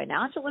 whether your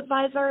financial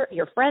advisor,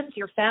 your friends,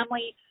 your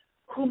family,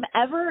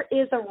 whomever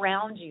is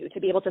around you, to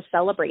be able to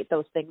celebrate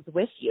those things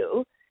with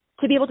you,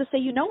 to be able to say,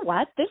 you know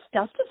what, this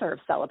does deserve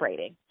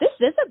celebrating. This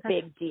is a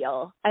big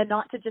deal, and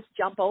not to just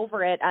jump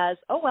over it as,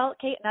 oh, well,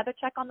 okay, another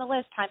check on the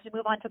list, time to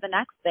move on to the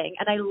next thing.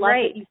 And I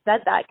love that you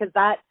said that, because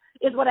that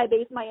is what I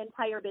base my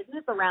entire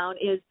business around,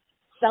 is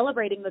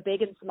celebrating the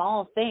big and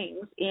small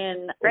things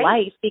in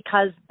life,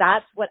 because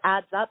that's what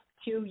adds up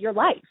to your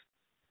life.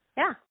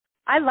 Yeah.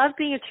 I love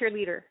being a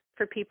cheerleader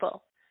for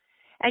people.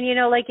 And, you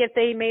know, like, if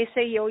they may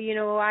say, you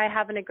know, I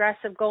have an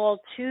aggressive goal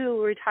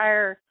to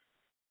retire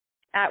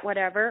at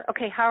whatever.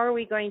 Okay, how are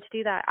we going to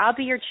do that? I'll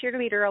be your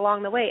cheerleader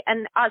along the way.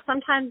 And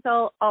sometimes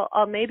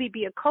I'll maybe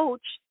be a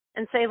coach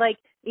and say, like,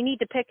 you need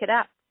to pick it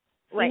up.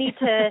 Right.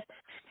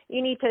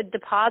 You need to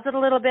deposit a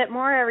little bit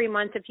more every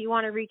month if you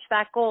want to reach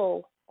that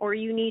goal, or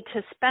you need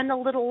to spend a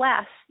little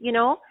less. You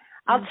know,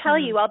 I'll tell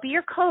you, I'll be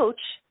your coach,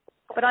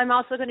 but I'm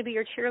also going to be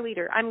your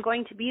cheerleader. I'm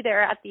going to be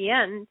there at the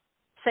end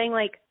saying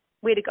like,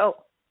 way to go.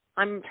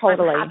 I'm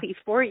happy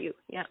for you.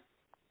 Yeah.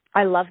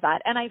 I love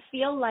that. And I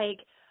feel like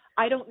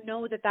I don't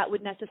know that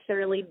would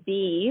necessarily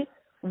be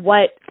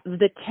what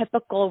the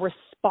typical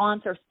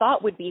response or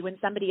thought would be when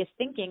somebody is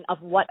thinking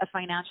of what a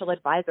financial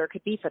advisor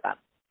could be for them.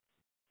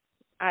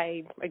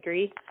 I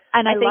agree.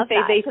 And I love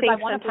that they think I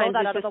want to blow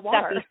that out of the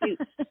water.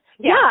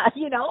 Yeah,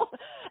 And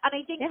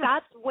I think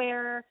that's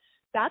where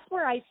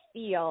I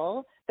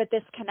feel that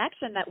this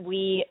connection that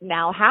we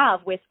now have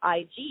with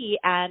IG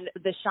and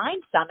the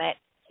Shine Summit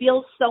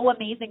feels so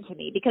amazing to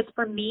me, because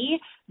for me,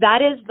 that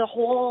is the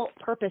whole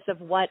purpose of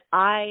what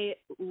I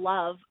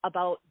love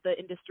about the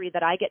industry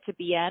that I get to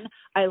be in.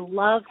 I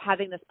love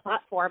having this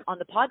platform on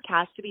the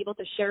podcast to be able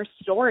to share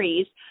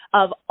stories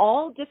of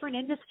all different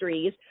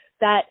industries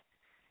that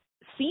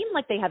seem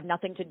like they have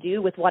nothing to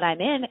do with what I'm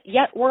in,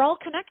 yet we're all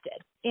connected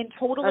in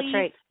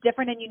totally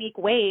different and unique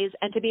ways,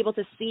 and to be able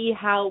to see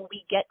how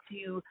we get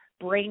to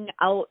bring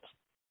out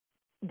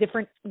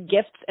different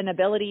gifts and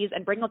abilities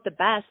and bring out the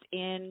best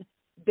in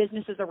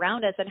businesses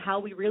around us, and how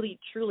we really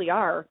truly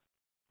are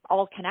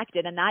all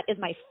connected. And that is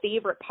my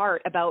favorite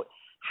part about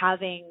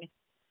having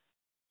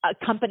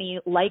a company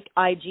like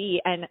IG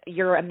and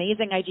your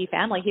amazing IG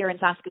family here in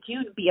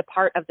Saskatoon be a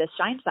part of this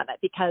Shine Summit,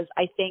 because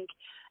I think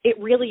it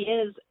really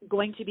is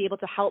going to be able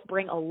to help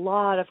bring a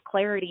lot of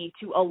clarity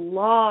to a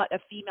lot of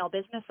female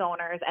business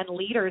owners and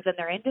leaders in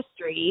their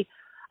industry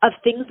of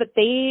things that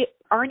they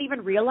aren't even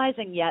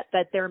realizing yet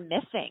that they're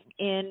missing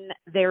in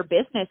their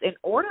business in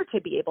order to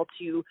be able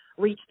to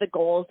reach the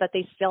goals that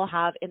they still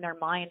have in their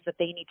minds that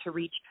they need to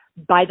reach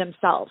by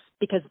themselves.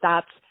 Because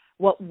that's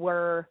what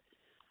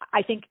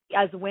I think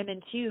as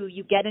women too,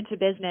 you get into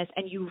business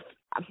and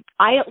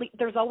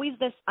there's always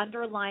this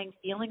underlying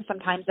feeling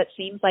sometimes that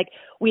seems like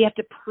we have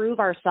to prove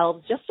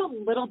ourselves just a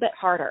little bit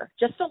harder,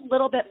 just a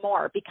little bit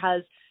more,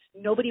 because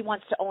nobody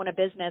wants to own a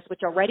business, which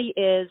already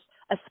is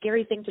a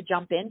scary thing to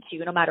jump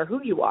into no matter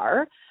who you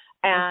are.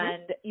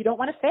 And you don't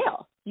want to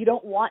fail. You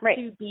don't want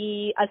to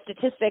be a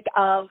statistic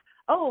of,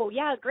 oh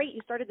yeah, great,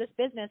 you started this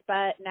business,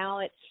 but now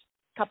it's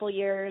a couple of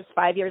years,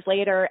 5 years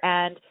later,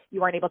 and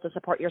you aren't able to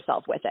support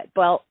yourself with it.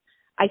 Well,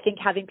 I think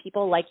having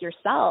people like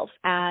yourself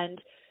and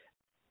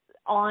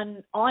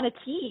on a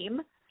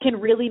team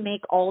can really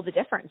make all the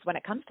difference when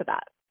it comes to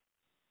that.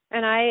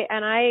 And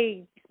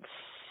I'm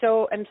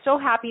so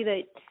happy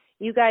that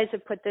you guys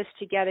have put this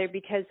together,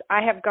 because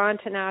I have gone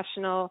to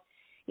national,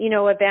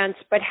 events,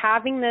 but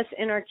having this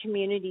in our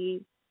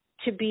community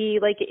to be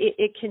like,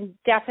 it can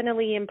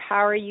definitely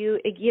empower you.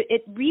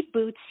 It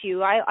reboots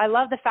you. I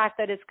love the fact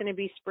that it's going to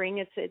be spring.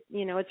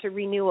 It's a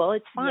renewal.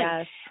 It's fun.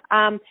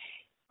 Yes.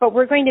 But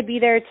we're going to be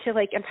there to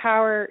like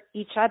empower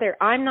each other.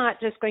 I'm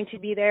not just going to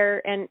be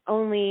there and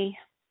only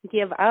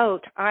give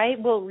out. I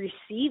will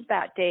receive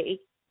that day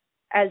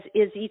as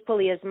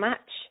equally as much.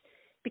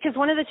 Because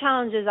one of the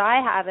challenges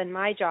I have in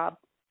my job,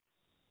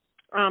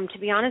 to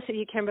be honest with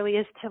you, Kimberly,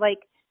 is to like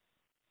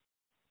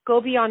go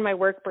beyond my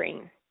work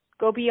brain,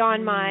 go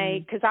beyond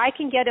because I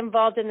can get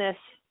involved in this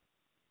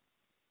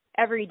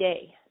every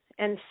day.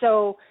 And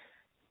so,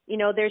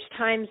 there's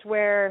times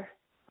where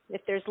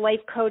if there's life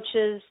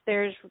coaches,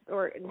 there's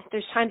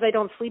times I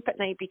don't sleep at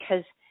night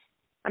because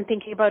I'm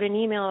thinking about an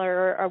email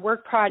or a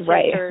work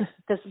project or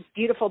this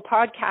beautiful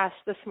podcast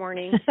this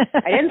morning.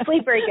 I didn't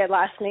sleep very good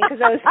last night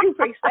because I was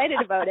super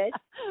excited about it.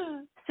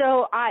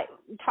 So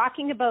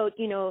talking about,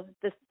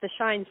 the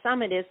Shine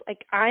Summit is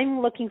like, I'm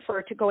looking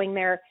forward to going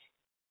there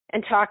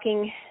and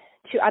talking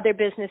to other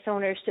business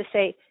owners to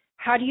say,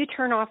 how do you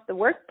turn off the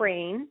work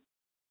brain?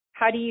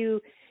 How do you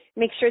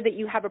make sure that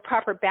you have a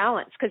proper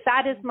balance? Because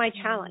that is my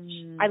challenge.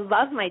 I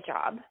love my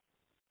job.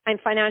 I'm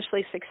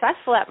financially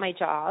successful at my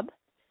job.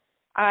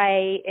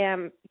 I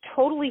am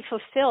totally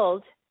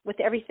fulfilled with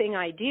everything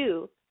I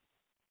do.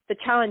 The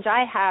challenge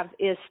I have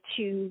is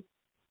to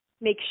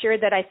make sure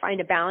that I find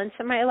a balance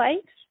in my life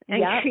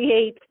and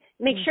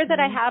make sure that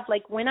I have,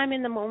 like, when I'm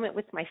in the moment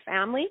with my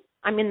family,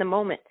 I'm in the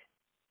moment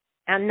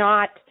and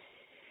not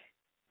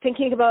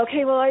thinking about,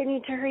 okay, well, I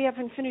need to hurry up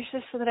and finish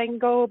this so that I can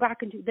go back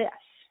and do this,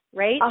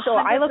 right? 100%. So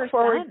I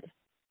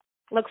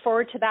look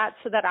forward to that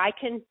so that I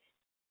can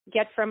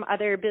get from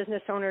other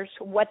business owners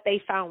what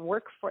they found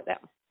work for them.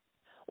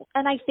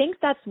 And I think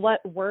that's what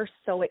we're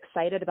so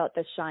excited about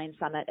this Shine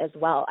Summit as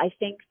well. I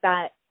think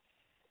that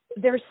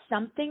there's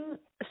something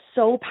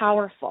so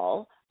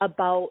powerful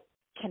about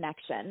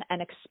connection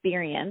and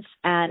experience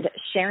and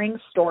sharing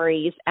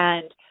stories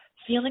and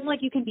feeling like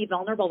you can be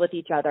vulnerable with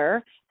each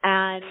other.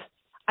 And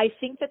I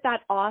think that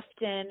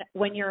often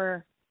when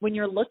you're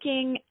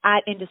looking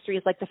at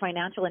industries like the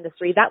financial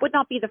industry, that would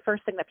not be the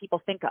first thing that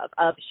people think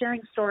of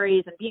sharing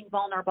stories and being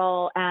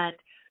vulnerable. And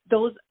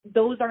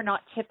those are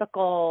not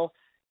typical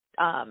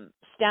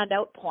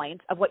standout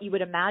points of what you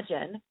would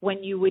imagine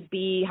when you would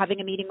be having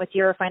a meeting with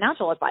your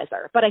financial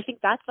advisor. But I think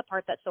that's the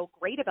part that's so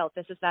great about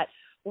this, is that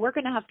we're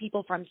going to have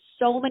people from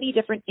so many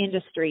different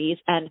industries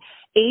and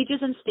ages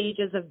and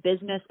stages of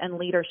business and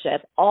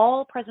leadership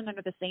all present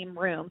under the same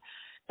room,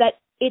 that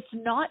it's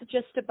not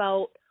just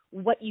about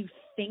what you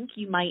think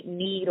you might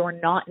need or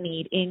not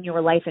need in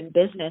your life and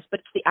business, but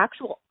it's the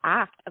actual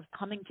act of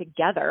coming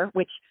together,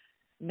 which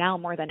now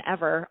more than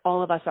ever,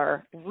 all of us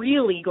are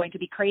really going to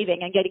be craving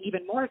and getting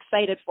even more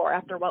excited for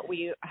after what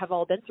we have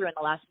all been through in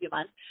the last few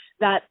months,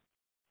 that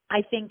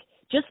I think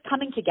just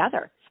coming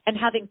together and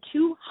having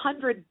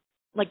 200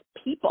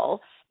 people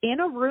in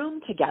a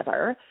room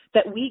together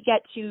that we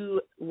get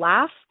to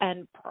laugh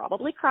and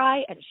probably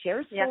cry and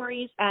share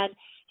stories and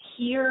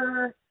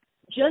hear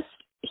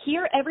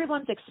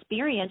everyone's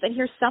experience and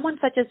hear someone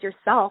such as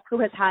yourself who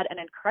has had an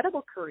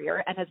incredible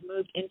career and has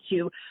moved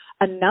into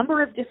a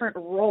number of different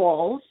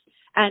roles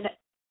and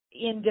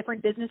in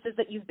different businesses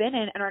that you've been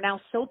in and are now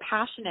so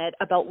passionate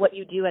about what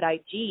you do at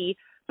IG,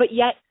 but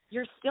yet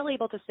you're still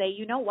able to say,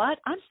 you know what,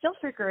 I'm still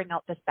figuring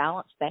out this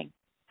balance thing.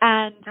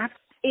 And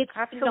it's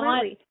Absolutely.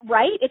 not,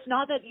 right? It's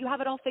not that you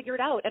have it all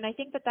figured out. And I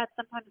think that that's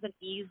sometimes an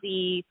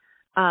easy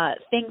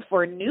thing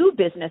for new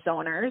business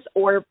owners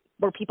or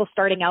people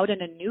starting out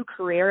in a new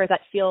career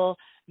that feel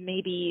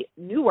maybe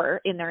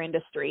newer in their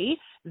industry,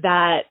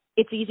 that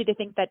it's easy to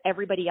think that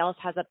everybody else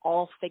has it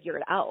all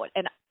figured out.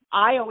 And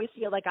I always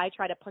feel like I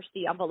try to push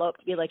the envelope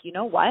to be like, you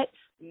know what?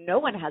 No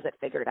one has it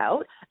figured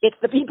out. It's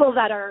the people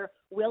that are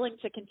willing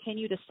to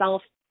continue to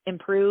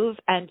self-improve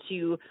and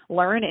to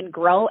learn and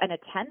grow and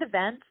attend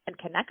events and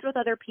connect with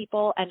other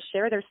people and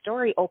share their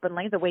story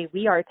openly the way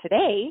we are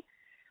today,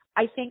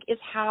 I think is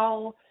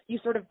how you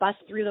sort of bust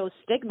through those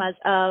stigmas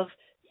of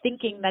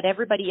thinking that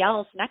everybody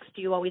else next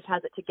to you always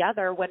has it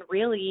together, when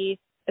really,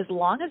 as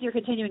long as you're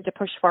continuing to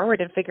push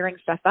forward and figuring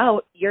stuff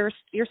out, you're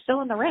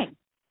still in the ring.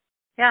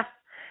 Yeah.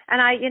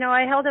 And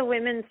I held a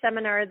women's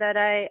seminar that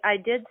I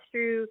did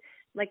through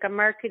a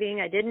marketing.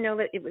 I didn't know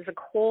that it was a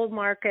cold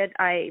market.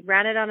 I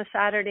ran it on a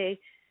Saturday.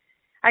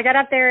 I got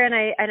up there and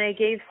I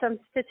gave some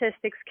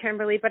statistics,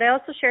 Kimberly, but I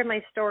also shared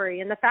my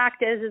story. And the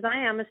fact is I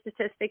am a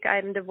statistic.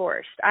 I'm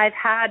divorced. I've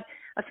had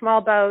a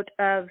small bout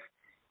of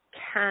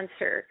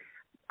cancer.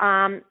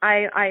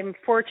 I'm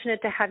fortunate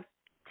to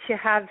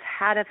have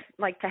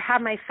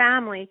my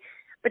family,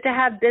 but to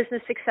have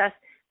business success.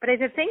 But I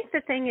think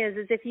the thing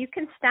is if you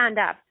can stand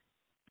up,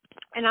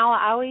 and I'll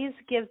always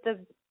give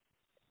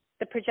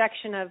the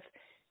projection of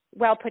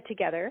well put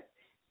together,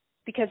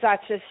 because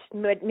that's just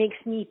what makes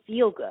me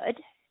feel good.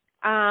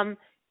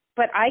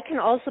 But I can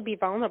also be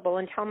vulnerable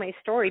and tell my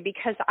story,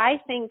 because I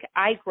think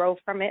I grow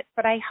from it.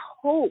 But I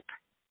hope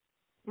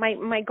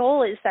my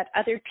goal is that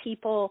other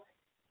people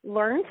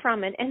learn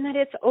from it, and that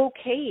it's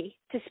okay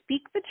to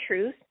speak the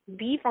truth,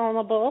 be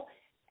vulnerable,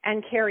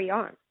 and carry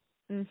on.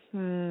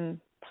 Mm-hmm.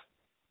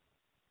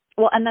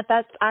 Well, and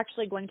that's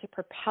actually going to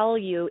propel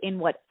you in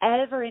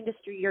whatever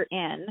industry you're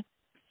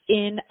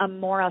in a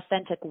more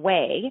authentic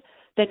way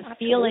than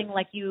Absolutely. Feeling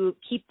like you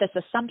keep this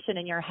assumption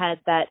in your head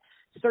that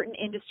certain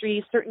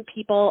industries, certain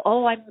people,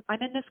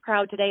 I'm in this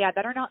crowd today, I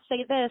better not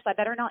say this, I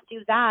better not do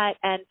that.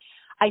 And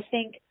I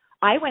think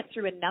I went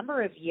through a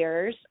number of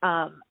years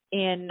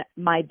in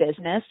my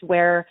business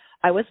where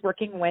I was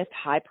working with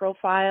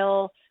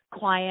high-profile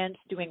clients,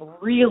 doing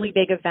really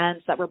big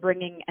events that were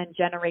bringing and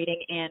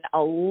generating in a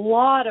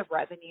lot of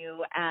revenue,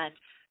 and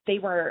they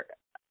were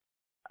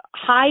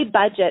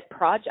high-budget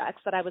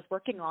projects that I was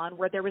working on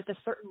where there was a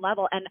certain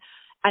level.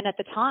 And at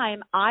the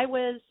time, I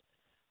was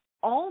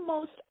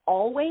almost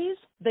always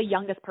the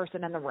youngest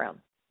person in the room,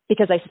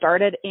 because I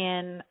started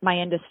in my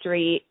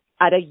industry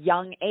at a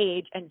young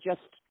age and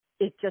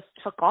it just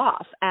took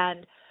off.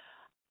 And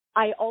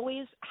I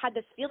always had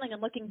this feeling,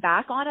 and looking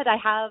back on it,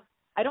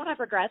 I don't have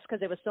regrets because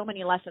there was so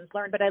many lessons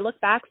learned, but I look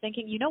back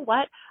thinking, you know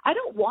what? I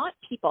don't want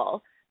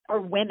people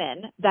or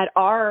women that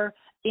are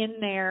in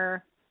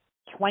their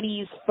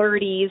 20s,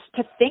 30s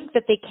to think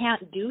that they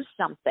can't do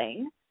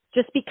something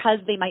just because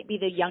they might be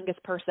the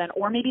youngest person,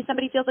 or maybe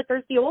somebody feels like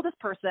there's the oldest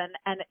person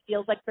and it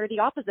feels like they're the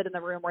opposite in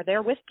the room, or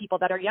they're with people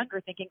that are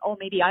younger thinking, oh,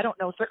 maybe I don't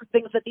know certain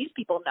things that these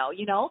people know,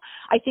 you know?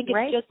 I think it's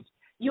right. just,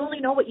 you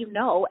only know what you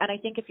know. And I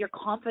think if you're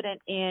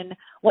confident in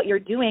what you're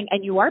doing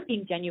and you are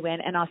being genuine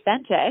and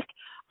authentic,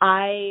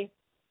 I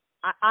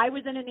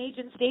was in an age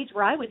and stage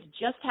where I was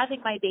just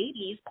having my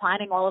babies,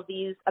 planning all of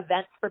these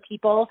events for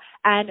people,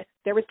 and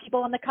there was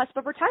people on the cusp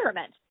of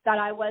retirement that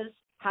I was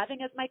having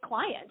as my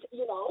client,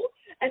 you know?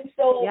 And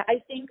so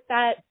I think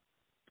that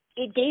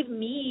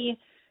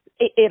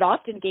it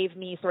often gave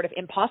me sort of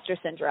imposter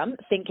syndrome,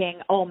 thinking,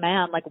 oh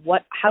man,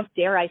 how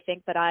dare I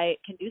think that I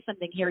can do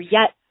something here?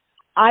 Yet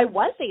I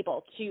was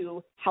able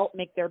to help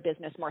make their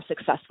business more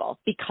successful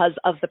because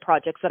of the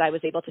projects that I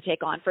was able to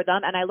take on for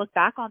them. And I look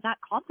back on that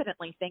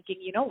confidently thinking,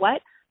 you know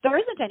what? There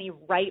isn't any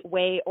right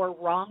way or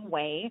wrong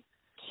way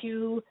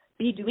to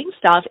be doing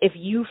stuff if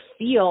you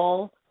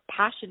feel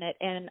passionate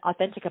and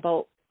authentic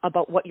about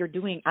what you're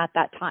doing at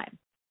that time.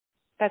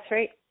 That's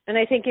right. And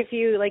I think if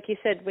you, like you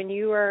said, when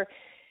you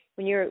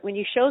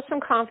show some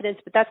confidence,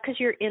 but that's because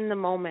you're in the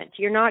moment.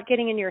 You're not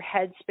getting in your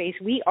head space.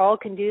 We all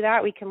can do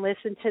that. We can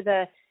listen to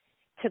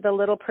the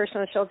little person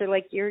on the shoulder,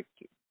 like you're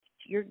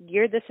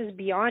this is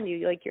beyond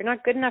you. Like, you're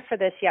not good enough for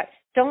this yet.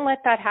 Don't let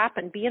that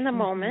happen. Be in the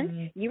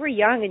moment. You were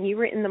young and you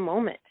were in the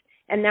moment.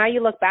 And now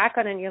you look back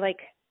on it and you're like,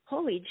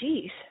 holy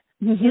geez,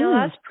 You know,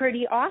 that's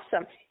pretty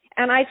awesome.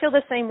 And I feel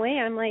the same way.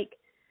 I'm like,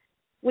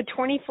 would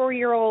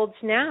 24-year-olds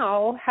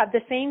now have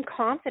the same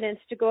confidence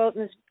to go out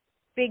in this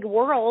big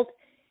world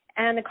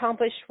and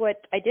accomplish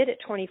what I did at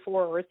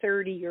 24 or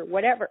 30 or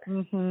whatever?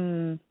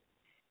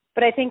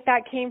 But I think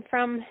that came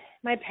from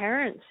my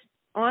parents,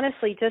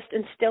 honestly, just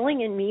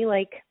instilling in me,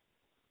 like,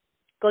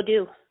 go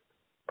do,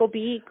 go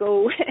be,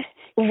 go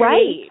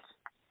right.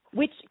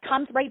 Which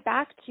comes right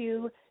back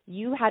to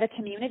you had a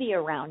community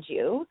around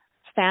you,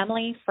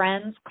 family,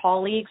 friends,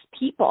 colleagues,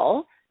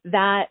 people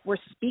that were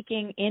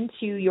speaking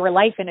into your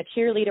life in a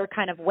cheerleader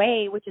kind of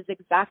way, which is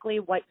exactly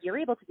what you're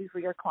able to do for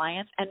your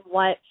clients and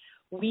what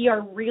we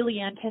are really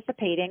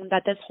anticipating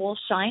that this whole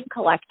Shine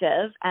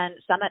Collective and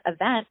Summit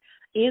event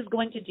is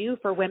going to do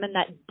for women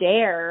that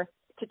dare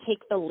to take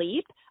the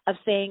leap of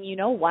saying, you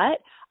know what,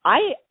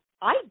 I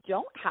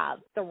don't have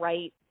the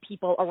right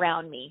people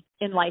around me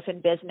in life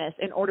and business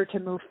in order to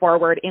move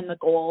forward in the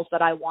goals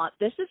that I want.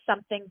 This is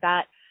something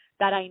that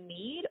I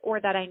need,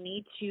 or that I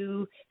need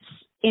to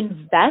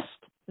invest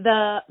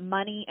the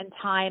money and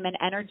time and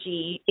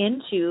energy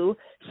into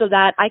so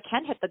that I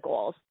can hit the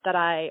goals that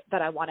I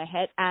want to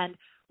hit. And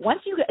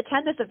once you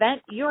attend this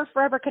event, you're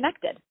forever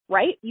connected,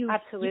 right?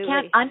 Absolutely.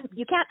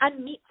 You can't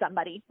unmeet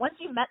somebody. Once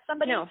you've met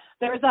somebody,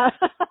 there's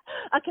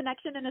a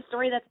connection and a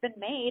story that's been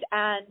made,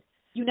 and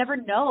you never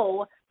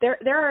know. There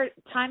are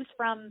times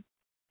from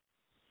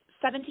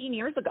 17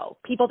 years ago,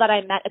 people that I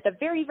met at the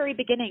very, very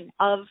beginning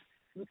of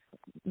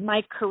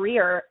my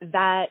career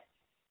that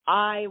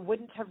I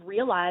wouldn't have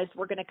realized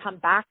we're going to come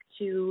back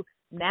to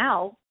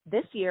now,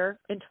 this year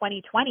in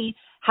 2020,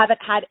 haven't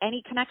had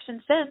any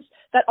connection since,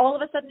 that all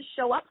of a sudden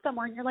show up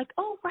somewhere and you're like,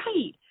 oh,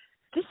 right,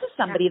 this is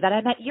somebody that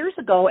I met years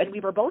ago and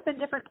we were both in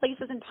different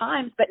places and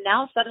times, but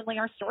now suddenly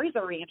our stories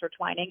are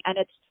reintertwining, and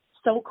it's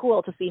so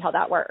cool to see how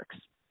that works.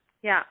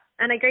 Yeah.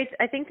 And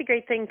I think the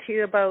great thing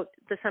too about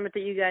the summit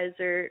that you guys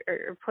are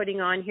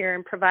putting on here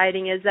and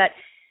providing is that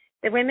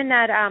the women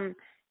that are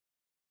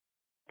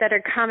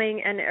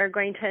coming and are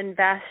going to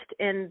invest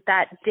in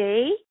that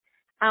day,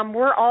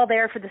 we're all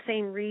there for the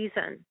same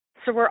reason.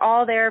 So we're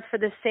all there for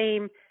the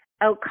same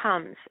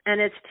outcomes.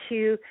 And it's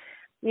to,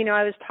 you know,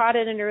 I was taught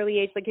at an early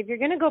age, like, if you're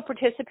going to go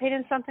participate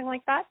in something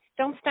like that,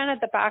 don't stand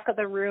at the back of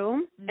the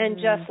room and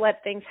just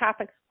let things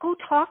happen. Go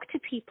talk to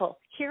people,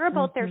 hear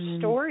about their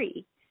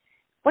story.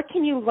 What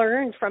can you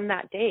learn from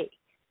that day?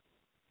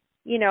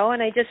 You know,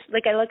 and I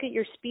look at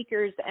your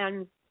speakers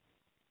and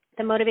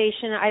the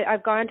motivation.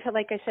 I've gone to,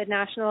 like I said,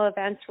 national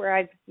events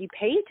where you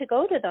pay to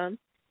go to them,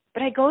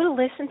 but I go to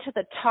listen to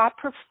the top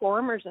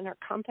performers in our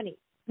company,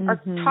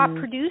 our top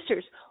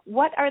producers.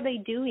 What are they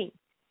doing?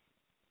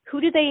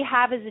 Who do they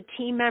have as a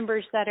team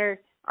members that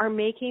are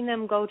making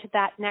them go to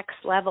that next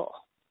level?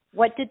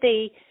 What did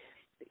they,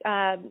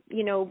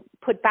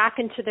 put back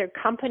into their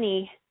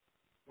company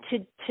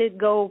to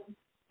go?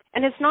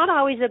 And it's not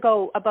always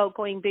about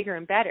going bigger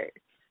and better.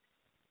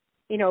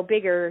 You know,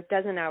 bigger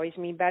doesn't always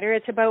mean better.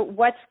 It's about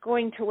what's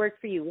going to work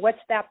for you. What's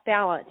that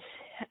balance?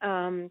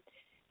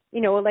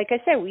 Like I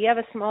said, we have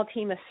a small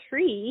team of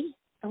 3,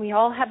 and we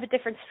all have a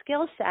different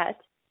skill set.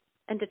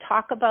 And to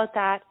talk about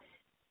that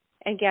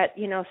and get,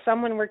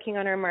 someone working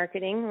on our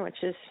marketing,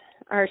 which is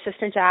our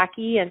assistant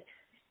Jackie, and,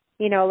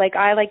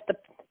 I like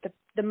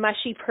the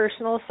mushy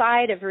personal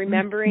side of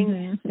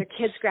remembering their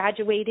kids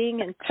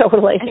graduating. And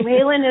totally. And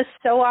Waylon is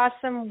so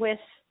awesome with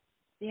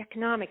the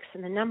economics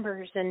and the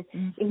numbers and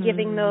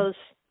giving those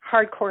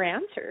hardcore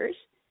answers,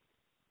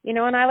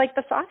 and I like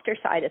the softer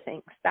side of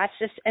things.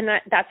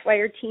 That's why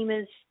our team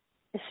is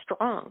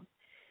strong.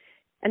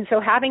 And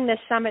so having this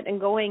summit and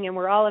going, and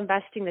we're all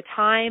investing the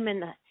time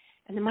and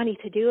the money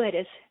to do it,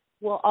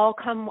 we'll all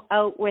come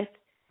out with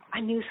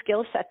a new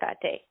skill set that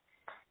day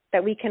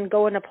that we can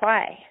go and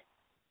apply.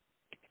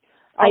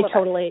 I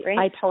totally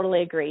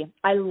agree.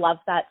 I love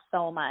that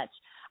so much.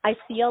 I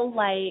feel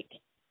like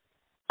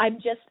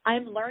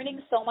I'm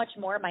learning so much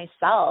more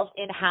myself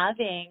in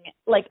having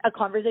like a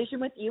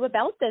conversation with you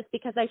about this,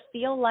 because I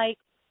feel like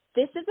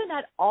this isn't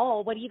at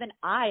all what even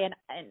I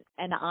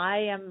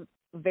am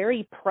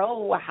very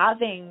pro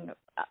having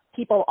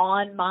people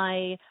on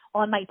my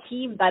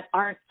team that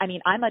aren't,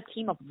 I'm a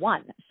team of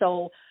 1.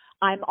 So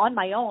I'm on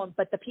my own,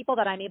 but the people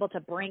that I'm able to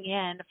bring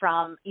in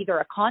from either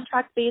a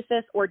contract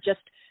basis or just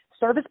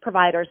service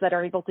providers that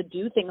are able to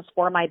do things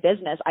for my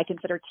business, I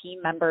consider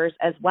team members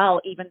as well,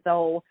 even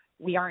though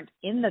we aren't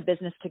in the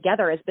business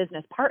together as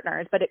business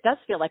partners, but it does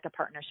feel like a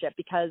partnership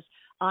because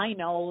I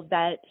know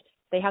that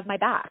they have my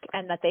back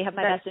and that they have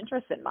my best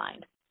interests in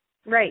mind.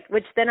 Right,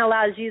 which then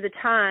allows you the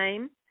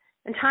time.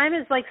 And time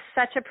is like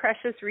such a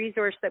precious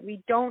resource that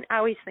we don't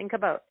always think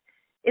about.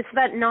 It's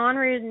that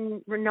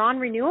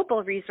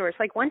non-renewable resource.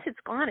 Like once it's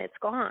gone, it's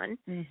gone.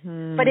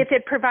 But if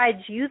it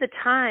provides you the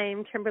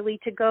time, Kimberly,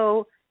 to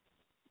go,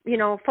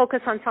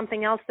 focus on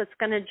something else that's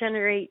going to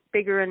generate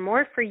bigger and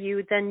more for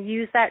you, then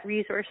use that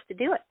resource to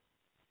do it.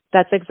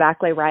 That's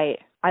exactly right.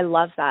 I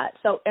love that.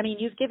 So,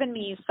 you've given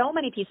me so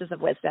many pieces of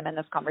wisdom in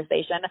this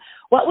conversation.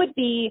 What would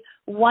be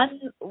one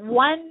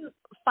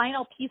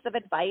final piece of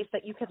advice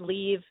that you could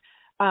leave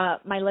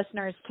my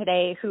listeners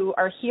today who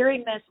are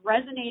hearing this,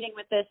 resonating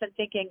with this, and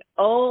thinking,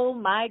 oh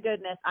my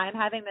goodness, I'm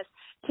having this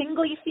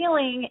tingly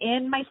feeling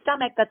in my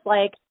stomach that's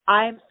like,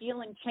 I'm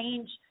feeling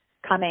change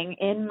coming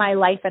in my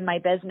life and my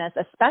business,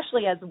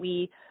 especially as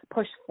we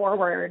push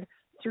forward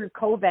through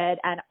COVID,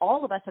 and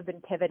all of us have been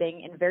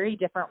pivoting in very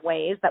different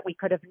ways that we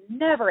could have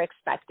never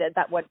expected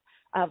that would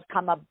have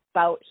come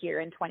about here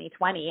in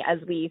 2020 as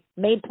we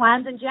made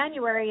plans in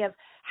January of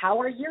how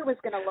our year was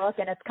going to look,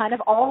 and it's kind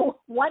of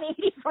all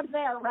 180 from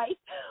there, right?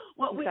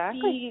 What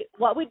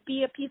would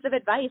be a piece of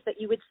advice that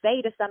you would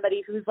say to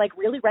somebody who's like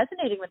really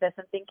resonating with this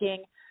and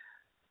thinking,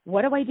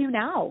 what do I do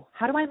now?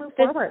 How do I move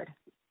forward?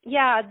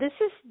 Yeah, this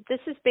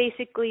has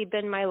basically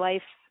been my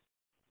life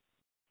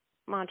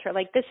mantra.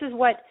 Like, this is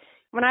what,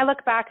 when I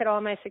look back at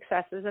all my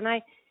successes, and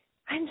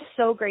I'm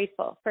so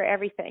grateful for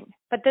everything,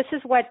 but this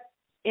is what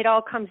it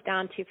all comes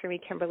down to for me,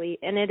 Kimberly,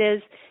 and it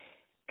is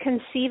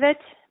conceive it,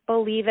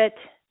 believe it,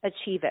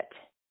 achieve it.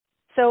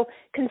 So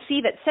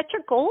conceive it, set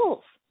your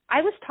goals.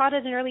 I was taught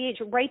at an early age,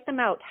 write them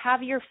out,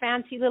 have your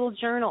fancy little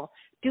journal,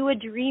 do a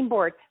dream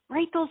board,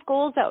 write those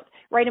goals out,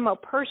 write them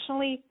out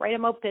personally, write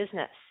them out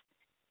business.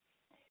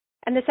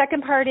 And the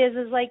second part is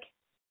like,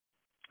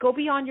 go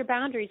beyond your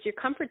boundaries, your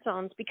comfort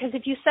zones, because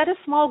if you set a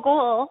small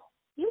goal,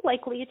 you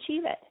likely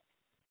achieve it.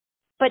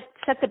 But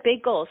set the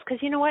big goals,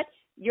 because you know what?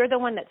 You're the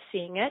one that's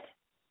seeing it,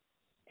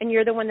 and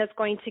you're the one that's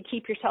going to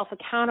keep yourself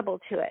accountable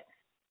to it.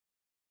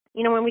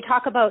 You know, when we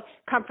talk about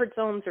comfort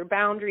zones or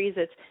boundaries,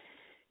 it's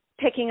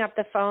picking up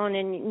the phone,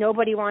 and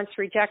nobody wants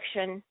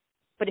rejection.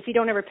 But if you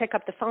don't ever pick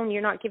up the phone,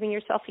 you're not giving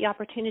yourself the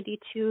opportunity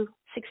to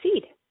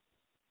succeed.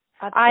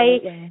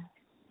 Absolutely. I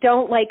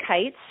don't like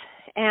heights,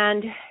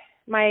 and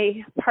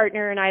my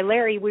partner and I,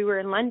 Larry, we were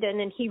in London,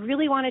 and he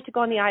really wanted to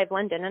go on the Eye of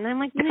London. And I'm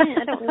like, man,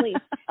 I don't really,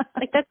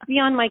 like, that's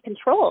beyond my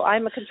control.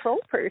 I'm a control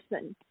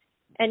person.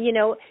 And, you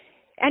know,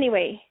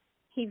 anyway,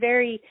 he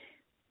very,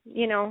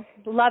 you know,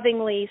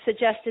 lovingly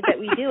suggested that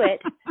we do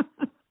it.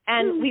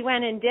 And we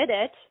went and did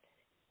it.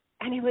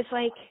 And it was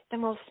like the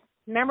most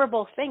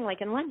memorable thing.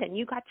 Like in London,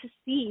 you got to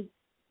see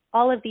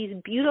all of these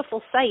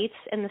beautiful sights,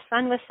 and the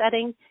sun was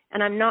setting.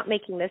 And I'm not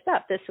making this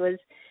up. This was,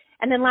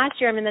 and then last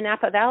year I'm in the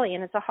Napa Valley,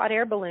 and it's a hot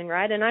air balloon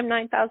ride, and I'm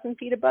 9,000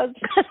 feet above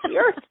the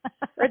earth,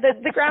 or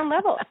the ground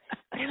level.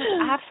 But it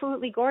was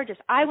absolutely gorgeous.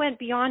 I went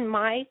beyond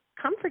my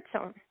comfort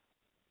zone.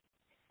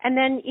 And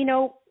then, you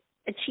know,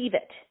 achieve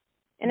it.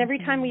 And every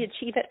time we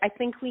achieve it, I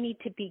think we need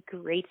to be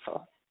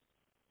grateful.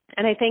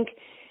 And I think,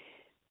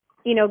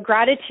 you know,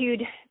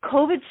 gratitude,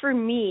 COVID for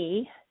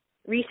me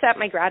reset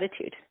my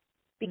gratitude,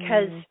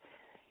 because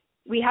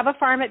we have a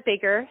farm at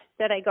Bigger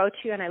that I go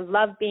to, and I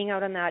love being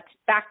out on that,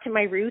 back to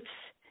my roots.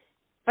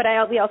 But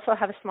we also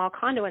have a small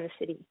condo in the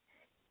city.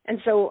 And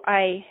so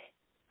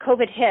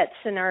COVID hits,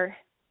 and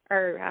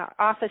our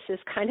offices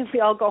kind of,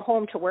 we all go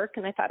home to work.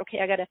 And I thought, okay,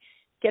 I got to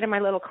get in my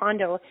little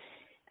condo.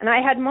 And I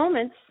had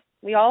moments,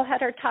 we all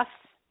had our tough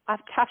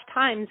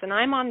times. And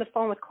I'm on the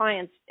phone with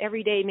clients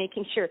every day,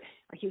 making sure,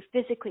 are you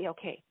physically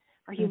okay?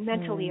 Are you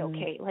mentally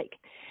okay? Like,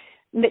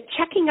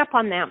 checking up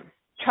on them,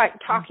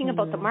 talking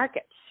about the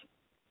markets,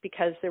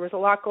 because there was a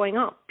lot going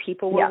on.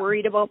 People were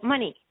worried about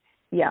money.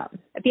 Yeah.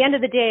 At the end of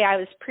the day, I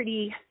was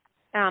pretty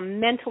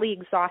mentally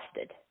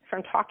exhausted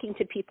from talking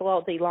to people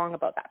all day long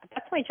about that. But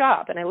that's my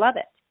job, and I love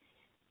it.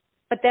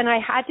 But then I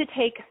had to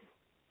take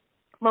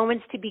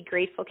moments to be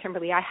grateful,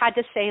 Kimberly. I had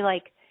to say,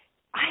 like,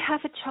 I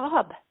have a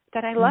job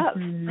that I love.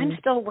 I'm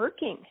still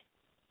working.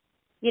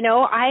 You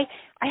know, I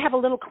have a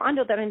little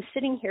condo that I'm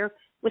sitting here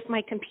with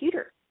my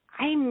computer.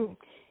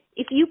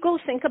 If you go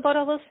think about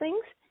all those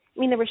things, I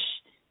mean, there were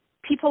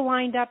people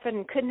lined up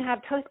and couldn't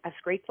have toilet. I was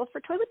grateful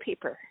for toilet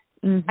paper.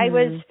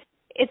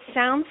 It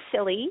sounds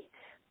silly,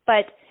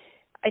 but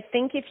I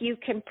think if you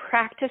can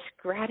practice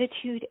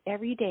gratitude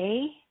every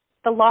day,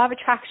 the law of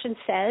attraction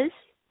says,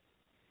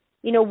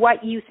 you know,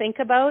 what you think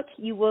about,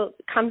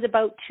 comes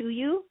about to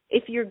you.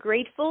 If you're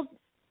grateful,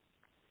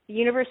 the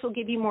universe will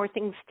give you more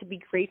things to be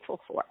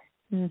grateful for.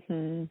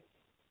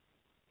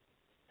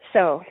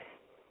 So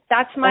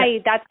that's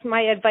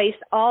my advice,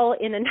 all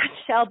in a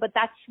nutshell, but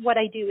that's what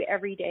I do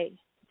every day.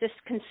 Just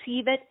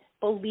conceive it,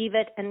 believe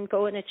it, and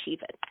go and achieve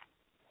it.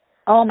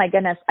 Oh my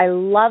goodness, I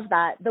love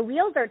that. The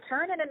wheels are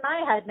turning in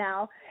my head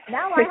now.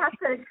 Now I have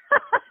to.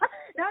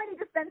 Now I need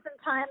to spend some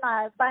time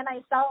by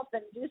myself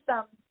and do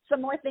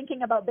some more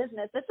thinking about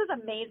business. This is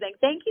amazing.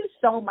 Thank you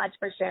so much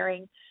for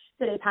sharing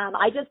today, Pam.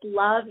 I just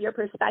love your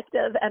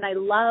perspective, and I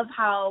love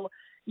how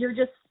you're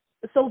just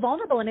so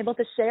vulnerable and able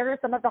to share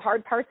some of the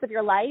hard parts of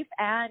your life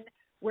and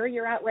where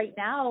you're at right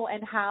now,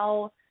 and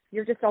how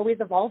you're just always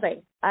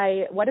evolving.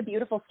 What a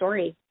beautiful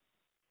story.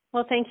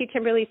 Well, thank you,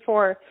 Kimberly,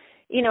 for,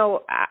 you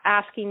know,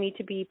 asking me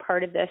to be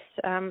part of this,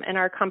 and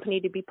our company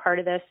to be part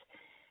of this.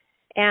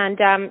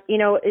 And, you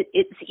know,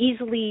 it's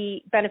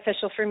easily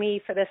beneficial for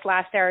me for this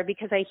last hour,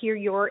 because I hear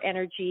your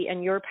energy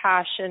and your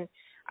passion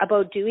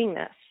about doing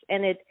this,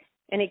 and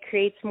it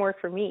creates more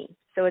for me.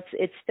 So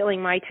it's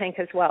filling my tank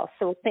as well.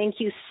 So thank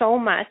you so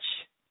much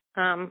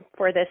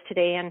for this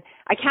today, and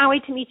I can't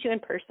wait to meet you in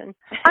person.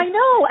 I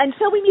know.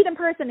 Until we meet in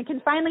person and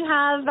can finally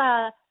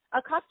have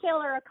a cocktail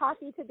or a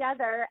coffee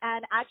together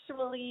and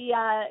actually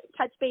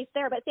touch base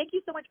there. But thank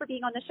you so much for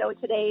being on the show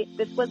today.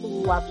 This was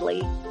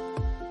lovely.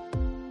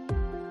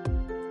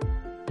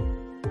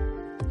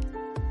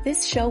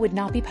 This show would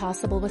not be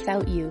possible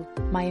without you,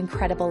 my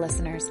incredible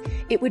listeners.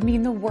 It would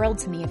mean the world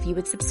to me if you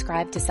would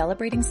subscribe to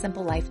Celebrating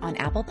Simple Life on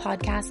Apple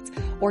Podcasts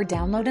or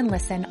download and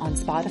listen on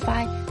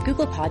Spotify,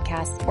 Google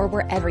Podcasts, or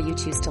wherever you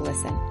choose to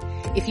listen.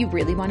 If you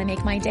really want to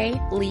make my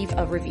day, leave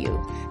a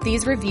review.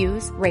 These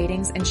reviews,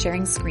 ratings, and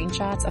sharing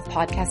screenshots of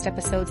podcast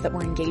episodes that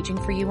were engaging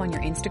for you on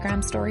your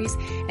Instagram stories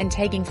and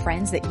tagging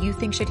friends that you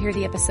think should hear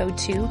the episode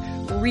too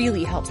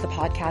really helps the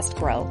podcast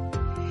grow.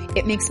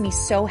 It makes me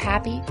so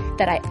happy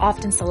that I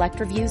often select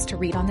reviews to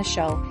read on the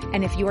show,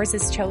 and if yours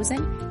is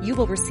chosen, you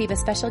will receive a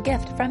special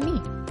gift from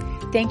me.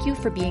 Thank you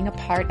for being a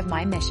part of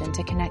my mission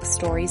to connect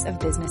stories of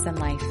business and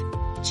life.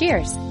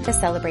 Cheers to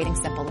Celebrating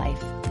Simple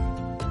Life.